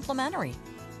 It's complimentary.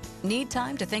 Need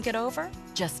time to think it over?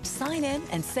 Just sign in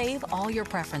and save all your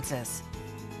preferences.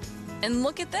 And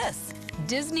look at this,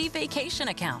 Disney Vacation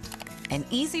Account, an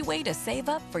easy way to save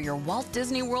up for your Walt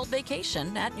Disney World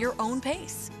vacation at your own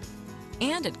pace.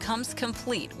 And it comes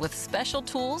complete with special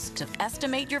tools to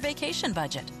estimate your vacation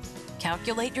budget,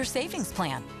 calculate your savings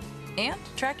plan, and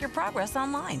track your progress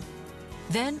online.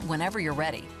 Then, whenever you're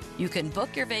ready, you can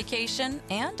book your vacation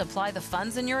and apply the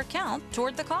funds in your account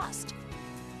toward the cost.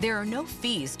 There are no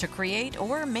fees to create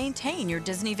or maintain your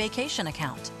Disney Vacation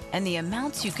Account, and the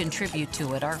amounts you contribute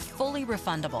to it are fully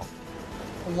refundable.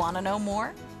 Want to know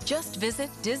more? Just visit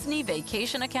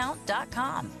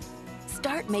DisneyVacationAccount.com.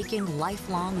 Start making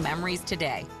lifelong memories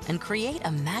today and create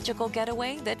a magical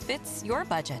getaway that fits your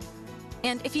budget.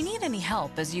 And if you need any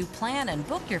help as you plan and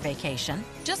book your vacation,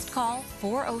 just call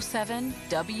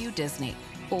 407-WDisney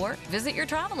or visit your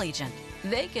travel agent.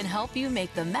 They can help you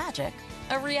make the magic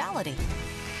a reality.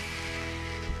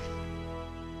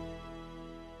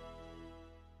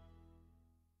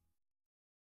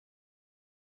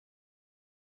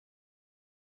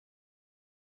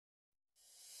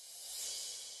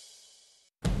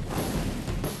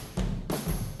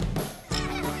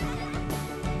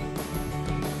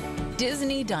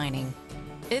 Disney dining.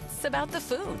 It's about the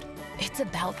food. It's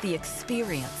about the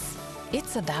experience.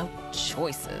 It's about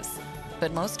choices.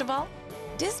 But most of all,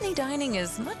 Disney dining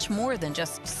is much more than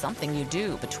just something you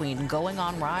do between going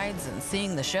on rides and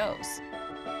seeing the shows.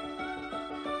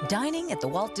 Dining at the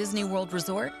Walt Disney World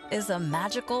Resort is a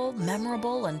magical,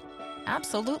 memorable, and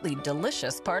absolutely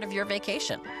delicious part of your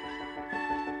vacation.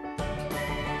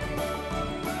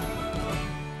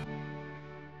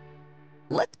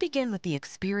 Let's begin with the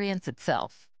experience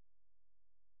itself.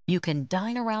 You can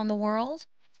dine around the world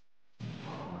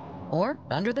or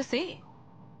under the sea.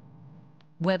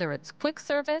 Whether it's quick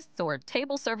service or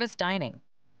table service dining,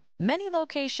 many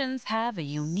locations have a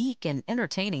unique and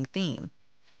entertaining theme.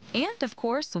 And of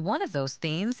course, one of those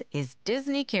themes is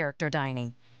Disney character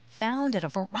dining, found at a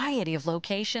variety of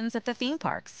locations at the theme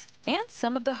parks and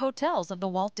some of the hotels of the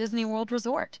Walt Disney World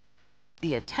Resort.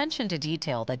 The attention to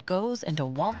detail that goes into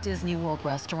Walt Disney World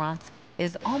restaurants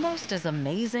is almost as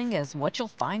amazing as what you'll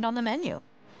find on the menu.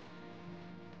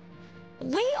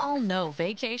 We all know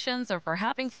vacations are for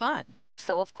having fun,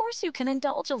 so of course you can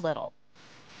indulge a little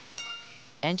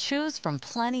and choose from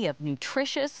plenty of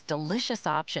nutritious, delicious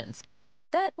options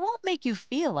that won't make you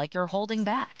feel like you're holding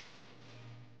back.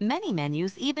 Many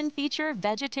menus even feature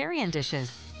vegetarian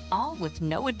dishes, all with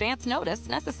no advance notice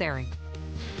necessary.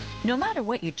 No matter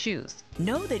what you choose,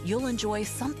 know that you'll enjoy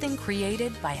something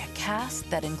created by a cast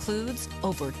that includes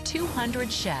over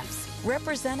 200 chefs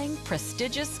representing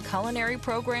prestigious culinary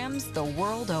programs the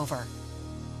world over.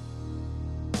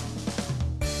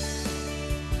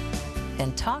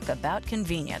 And talk about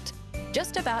convenient.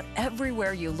 Just about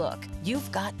everywhere you look,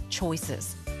 you've got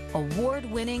choices.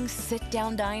 Award-winning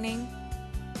sit-down dining,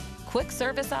 quick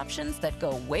service options that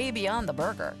go way beyond the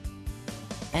burger,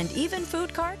 and even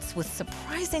food carts with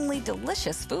surprisingly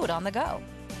delicious food on the go.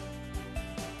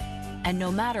 And no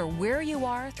matter where you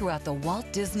are throughout the Walt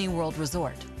Disney World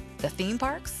Resort, the theme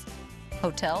parks,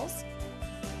 hotels,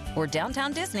 or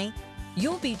downtown Disney,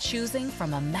 you'll be choosing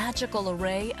from a magical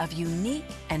array of unique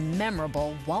and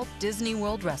memorable Walt Disney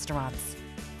World restaurants.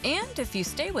 And if you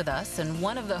stay with us in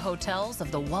one of the hotels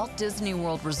of the Walt Disney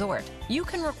World Resort, you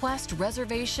can request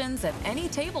reservations at any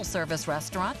table service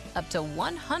restaurant up to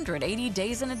 180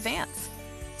 days in advance.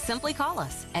 Simply call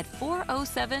us at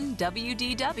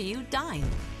 407-WDW-DINE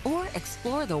or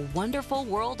explore the wonderful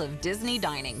world of Disney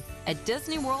dining at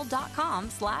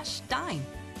disneyworld.com/dine.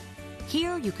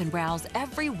 Here you can browse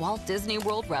every Walt Disney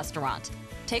World restaurant,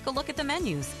 take a look at the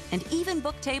menus, and even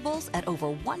book tables at over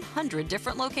 100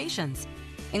 different locations,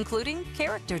 including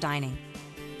character dining.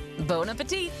 Bon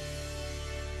appetit!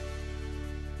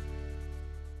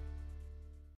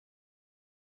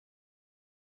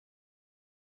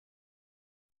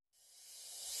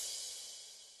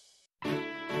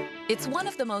 It's one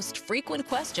of the most frequent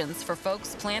questions for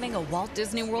folks planning a Walt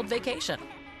Disney World vacation.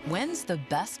 When's the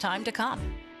best time to come?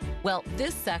 Well,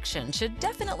 this section should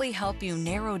definitely help you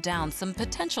narrow down some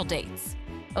potential dates.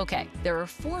 Okay, there are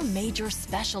 4 major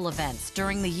special events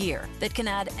during the year that can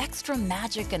add extra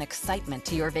magic and excitement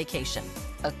to your vacation.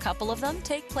 A couple of them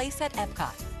take place at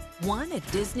Epcot, one at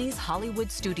Disney's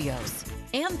Hollywood Studios,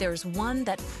 and there's one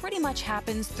that pretty much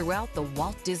happens throughout the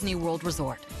Walt Disney World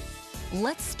Resort.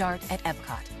 Let's start at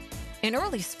Epcot. In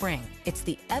early spring, it's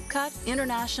the Epcot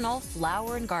International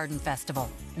Flower and Garden Festival,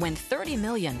 when 30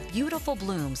 million beautiful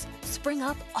blooms spring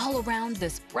up all around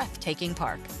this breathtaking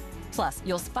park. Plus,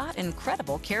 you'll spot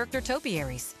incredible character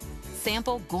topiaries,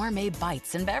 sample gourmet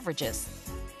bites and beverages,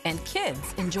 and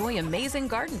kids enjoy amazing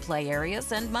garden play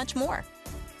areas and much more.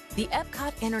 The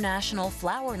Epcot International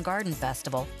Flower and Garden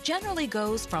Festival generally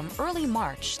goes from early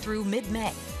March through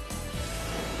mid-May.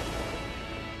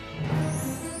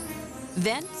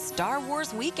 Then Star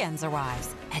Wars Weekends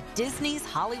arrives at Disney's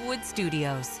Hollywood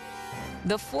Studios.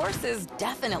 The Force is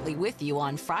definitely with you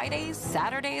on Fridays,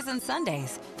 Saturdays, and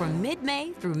Sundays from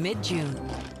mid-May through mid-June.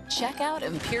 Check out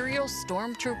Imperial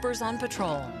Stormtroopers on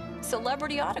patrol,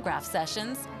 celebrity autograph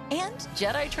sessions, and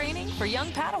Jedi training for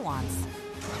young Padawans.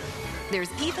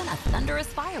 There's even a thunderous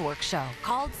fireworks show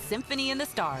called Symphony in the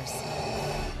Stars.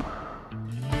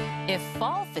 If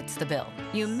fall fits the bill,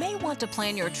 you may want to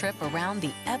plan your trip around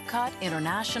the Epcot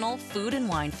International Food and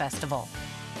Wine Festival.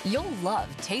 You'll love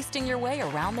tasting your way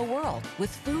around the world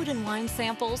with food and wine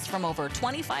samples from over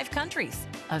 25 countries,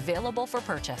 available for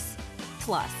purchase.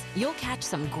 Plus, you'll catch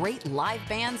some great live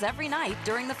bands every night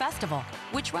during the festival,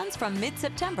 which runs from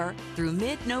mid-September through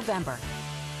mid-November.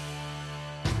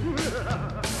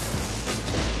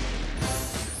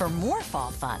 For more fall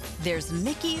fun, there's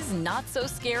Mickey's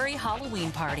Not-So-Scary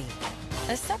Halloween Party,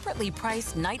 a separately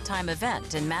priced nighttime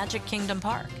event in Magic Kingdom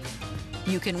Park.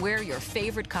 You can wear your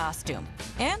favorite costume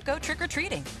and go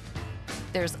trick-or-treating.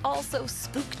 There's also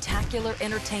spooktacular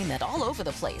entertainment all over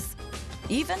the place,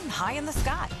 even high in the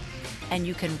sky. And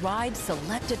you can ride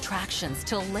select attractions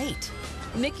till late.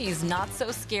 Mickey's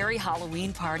Not-So-Scary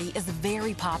Halloween Party is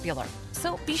very popular,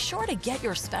 so be sure to get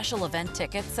your special event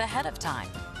tickets ahead of time.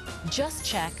 Just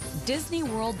check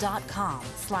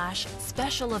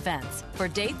disneyworld.com/special events for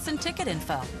dates and ticket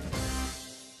info.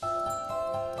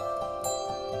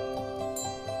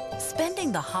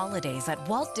 Spending the holidays at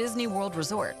Walt Disney World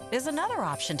Resort is another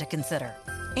option to consider,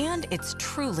 and it's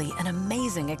truly an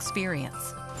amazing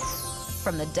experience.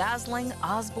 From the dazzling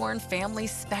Osborne family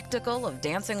spectacle of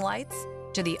dancing lights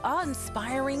to the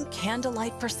awe-inspiring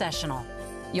candlelight processional,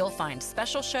 you'll find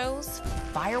special shows,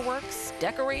 fireworks,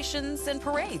 decorations, and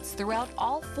parades throughout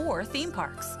all 4 theme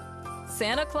parks.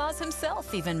 Santa Claus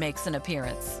himself even makes an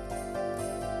appearance.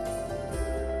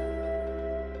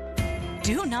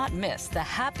 Do not miss the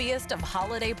happiest of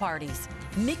holiday parties,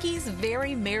 Mickey's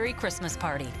Very Merry Christmas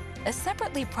Party, a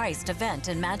separately priced event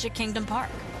in Magic Kingdom Park.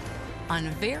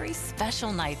 On very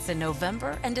special nights in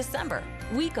November and December,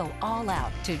 we go all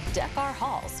out to deck our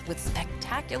halls with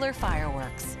spectacular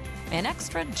fireworks, an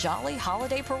extra jolly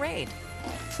holiday parade,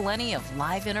 plenty of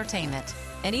live entertainment,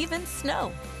 and even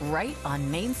snow right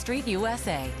on Main Street,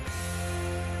 USA.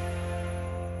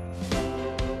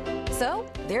 So,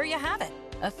 there you have it.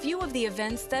 A few of the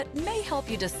events that may help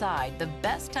you decide the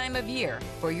best time of year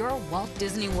for your Walt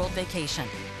Disney World vacation.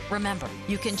 Remember,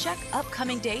 you can check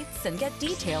upcoming dates and get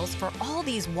details for all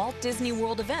these Walt Disney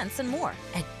World events and more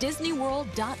at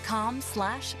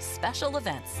disneyworld.com/special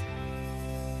events.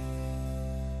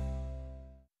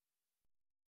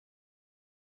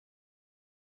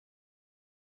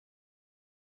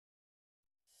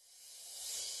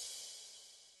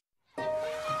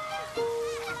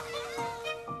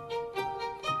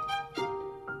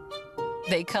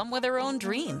 They come with their own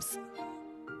dreams.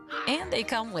 And they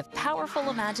come with powerful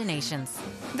imaginations.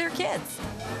 They're kids.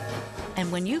 And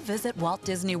when you visit Walt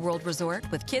Disney World Resort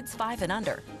with kids 5 and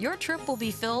under, your trip will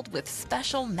be filled with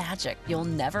special magic you'll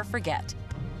never forget.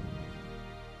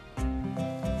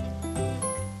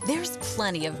 There's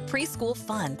plenty of preschool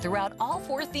fun throughout all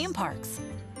 4 theme parks.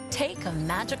 Take a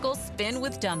magical spin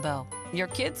with Dumbo. Your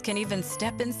kids can even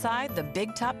step inside the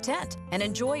big top tent and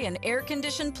enjoy an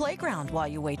air-conditioned playground while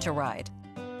you wait to ride.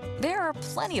 There are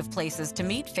plenty of places to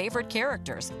meet favorite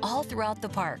characters all throughout the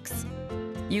parks.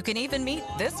 You can even meet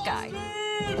this guy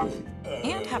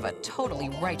and have a totally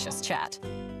righteous chat.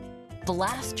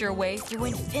 Blast your way through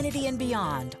infinity and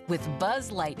beyond with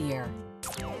Buzz Lightyear.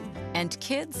 And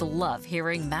kids love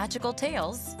hearing magical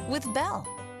tales with Belle.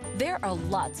 There are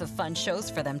lots of fun shows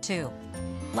for them too,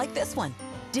 like this one,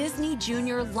 Disney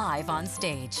Junior Live on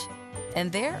Stage.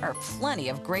 And there are plenty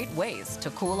of great ways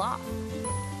to cool off.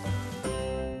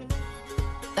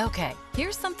 Okay,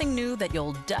 here's something new that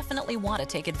you'll definitely want to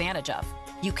take advantage of.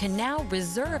 You can now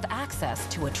reserve access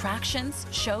to attractions,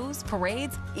 shows,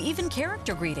 parades, even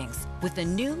character greetings with the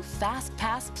new Fast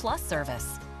Pass Plus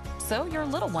service. So your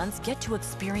little ones get to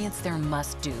experience their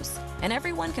must-dos, and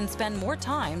everyone can spend more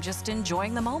time just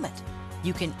enjoying the moment.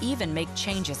 You can even make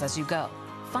changes as you go.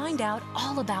 Find out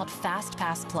all about Fast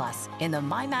Pass Plus in the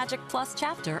My Magic Plus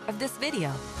chapter of this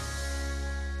video.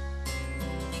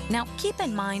 Now, keep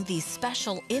in mind these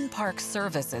special in-park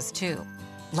services too,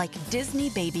 like Disney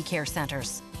Baby Care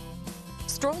Centers,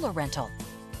 stroller rental,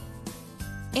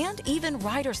 and even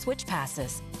rider switch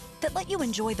passes that let you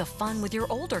enjoy the fun with your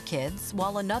older kids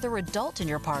while another adult in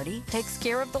your party takes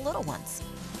care of the little ones.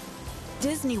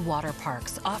 Disney water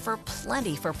parks offer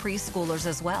plenty for preschoolers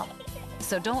as well.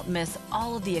 So don't miss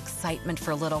all of the excitement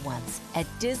for little ones at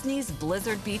Disney's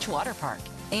Blizzard Beach Water Park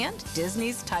and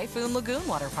Disney's Typhoon Lagoon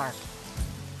Water Park.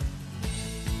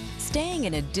 Staying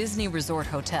in a Disney resort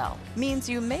hotel means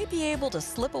you may be able to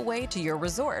slip away to your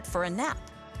resort for a nap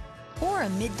or a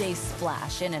midday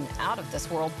splash in an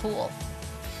out-of-this-world pool.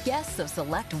 Guests of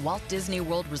select Walt Disney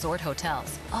World Resort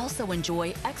hotels also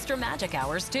enjoy extra magic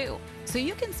hours too, so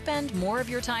you can spend more of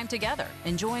your time together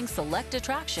enjoying select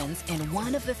attractions in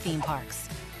one of the theme parks.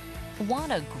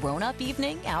 Want a grown-up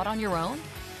evening out on your own?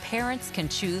 Parents can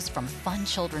choose from fun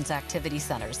children's activity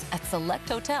centers at select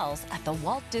hotels at the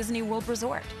Walt Disney World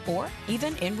Resort, or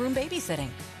even in-room babysitting.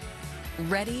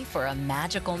 Ready for a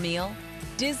magical meal?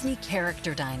 Disney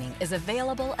Character Dining is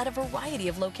available at a variety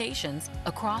of locations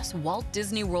across Walt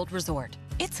Disney World Resort.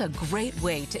 It's a great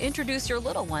way to introduce your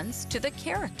little ones to the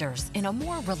characters in a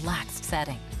more relaxed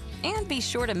setting. And be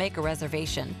sure to make a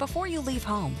reservation before you leave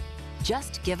home.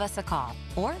 Just give us a call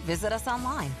or visit us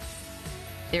online.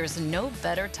 There's no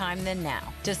better time than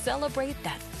now to celebrate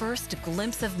that first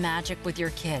glimpse of magic with your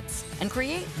kids and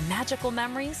create magical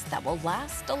memories that will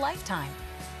last a lifetime.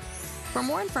 For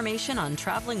more information on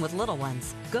traveling with little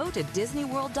ones, go to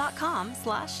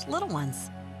disneyworld.com/little ones.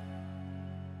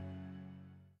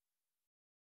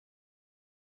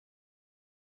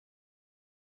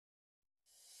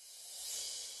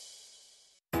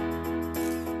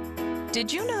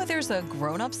 Did you know there's a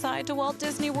grown-up side to Walt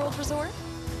Disney World Resort?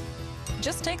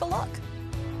 Just take a look.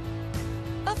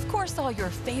 Of course, all your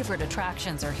favorite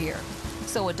attractions are here,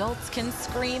 so adults can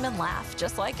scream and laugh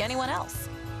just like anyone else.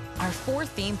 Our 4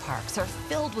 theme parks are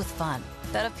filled with fun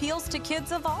that appeals to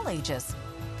kids of all ages.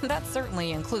 That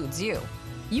certainly includes you.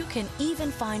 You can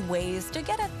even find ways to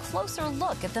get a closer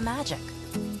look at the magic.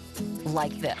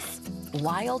 Like this,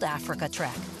 Wild Africa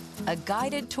Trek, a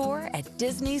guided tour at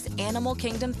Disney's Animal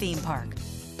Kingdom theme park,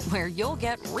 where you'll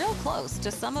get real close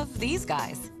to some of these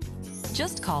guys.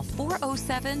 Just call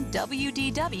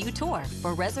 407-WDW-TOUR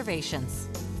for reservations.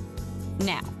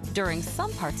 Now, during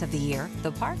some parts of the year,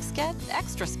 the parks get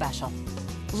extra special.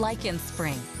 Like in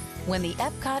spring, when the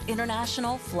Epcot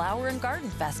International Flower and Garden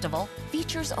Festival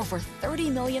features over 30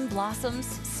 million blossoms,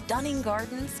 stunning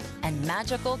gardens, and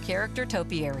magical character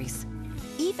topiaries.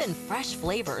 Even fresh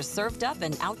flavors served up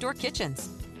in outdoor kitchens,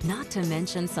 not to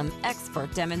mention some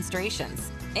expert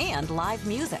demonstrations and live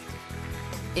music.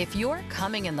 If you're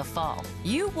coming in the fall,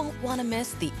 you won't want to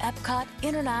miss the Epcot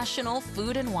International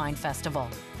Food and Wine Festival.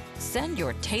 Send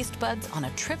your taste buds on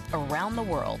a trip around the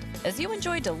world as you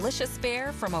enjoy delicious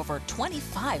fare from over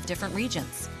 25 different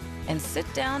regions and sit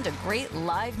down to great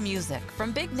live music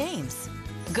from big names.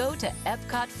 Go to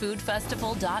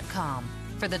EpcotFoodFestival.com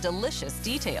for the delicious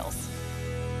details.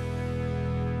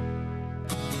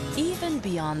 Even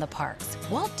beyond the parks,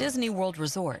 Walt Disney World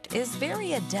Resort is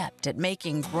very adept at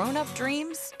making grown-up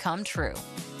dreams come true.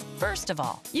 First of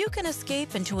all, you can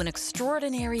escape into an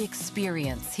extraordinary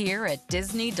experience here at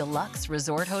Disney Deluxe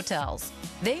Resort Hotels.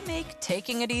 They make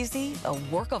taking it easy a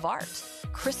work of art.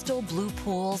 Crystal blue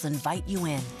pools invite you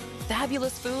in.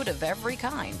 Fabulous food of every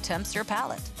kind tempts your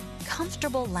palate.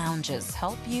 Comfortable lounges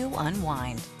help you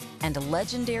unwind. And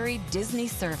legendary Disney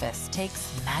service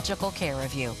takes magical care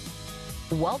of you.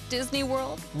 Walt Disney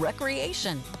World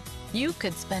Recreation. You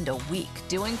could spend a week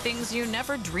doing things you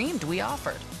never dreamed we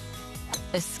offered.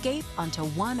 Escape onto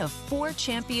one of 4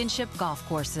 championship golf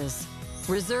courses.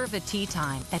 Reserve a tee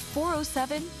time at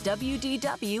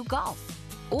 407-WDW Golf.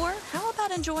 Or how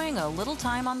about enjoying a little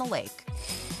time on the lake?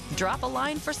 Drop a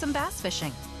line for some bass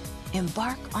fishing.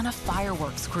 Embark on a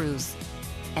fireworks cruise.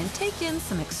 And take in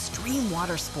some extreme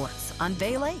water sports on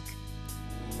Bay Lake.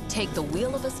 Take the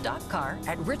wheel of a stock car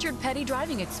at Richard Petty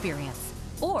Driving Experience,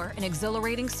 or an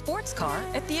exhilarating sports car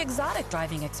at the Exotic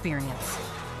Driving Experience.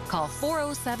 Call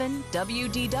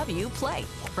 407-WDW-PLAY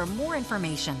for more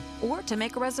information or to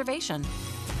make a reservation.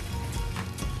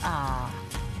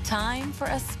 Time for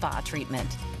a spa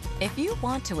treatment. If you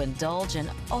want to indulge in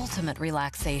ultimate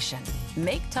relaxation,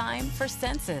 make time for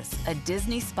Senses, a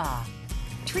Disney spa.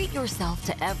 Treat yourself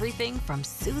to everything from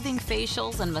soothing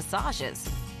facials and massages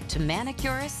to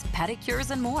manicures, pedicures,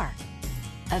 and more.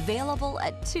 Available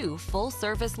at 2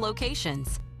 full-service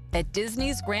locations, at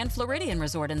Disney's Grand Floridian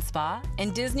Resort and Spa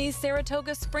and Disney's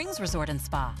Saratoga Springs Resort and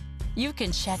Spa. You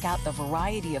can check out the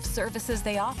variety of services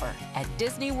they offer at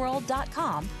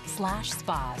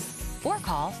disneyworld.com/spas or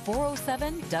call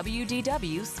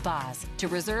 407-WDW-SPAS to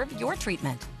reserve your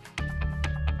treatment.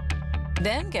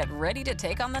 Then get ready to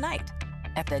take on the night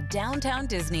at the downtown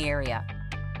Disney area,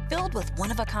 filled with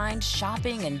one-of-a-kind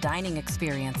shopping and dining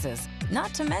experiences,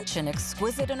 not to mention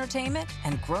exquisite entertainment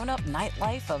and grown-up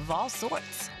nightlife of all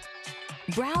sorts.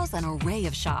 Browse an array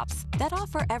of shops that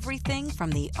offer everything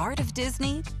from the art of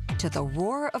Disney to the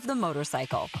roar of the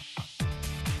motorcycle.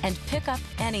 And pick up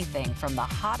anything from the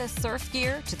hottest surf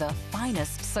gear to the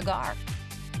finest cigar.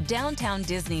 Downtown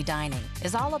Disney dining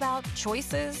is all about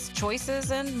choices,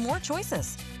 choices, and more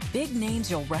choices. Big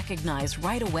names you'll recognize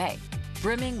right away,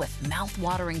 brimming with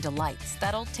mouth-watering delights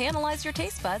that'll tantalize your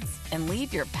taste buds and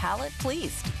leave your palate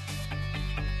pleased.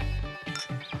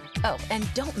 Oh, and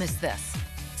don't miss this.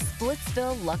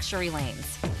 Splitsville Luxury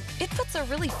Lanes. It puts a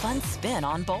really fun spin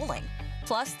on bowling.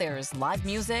 Plus, there's live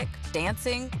music,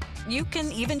 dancing. You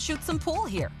can even shoot some pool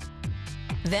here.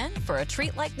 Then, for a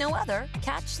treat like no other,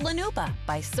 catch Lanuba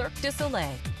by Cirque du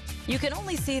Soleil. You can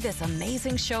only see this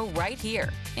amazing show right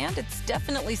here, and it's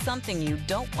definitely something you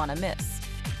don't want to miss.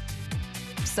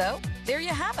 So, there you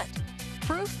have it.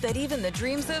 Proof that even the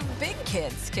dreams of big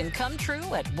kids can come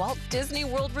true at Walt Disney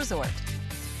World Resort.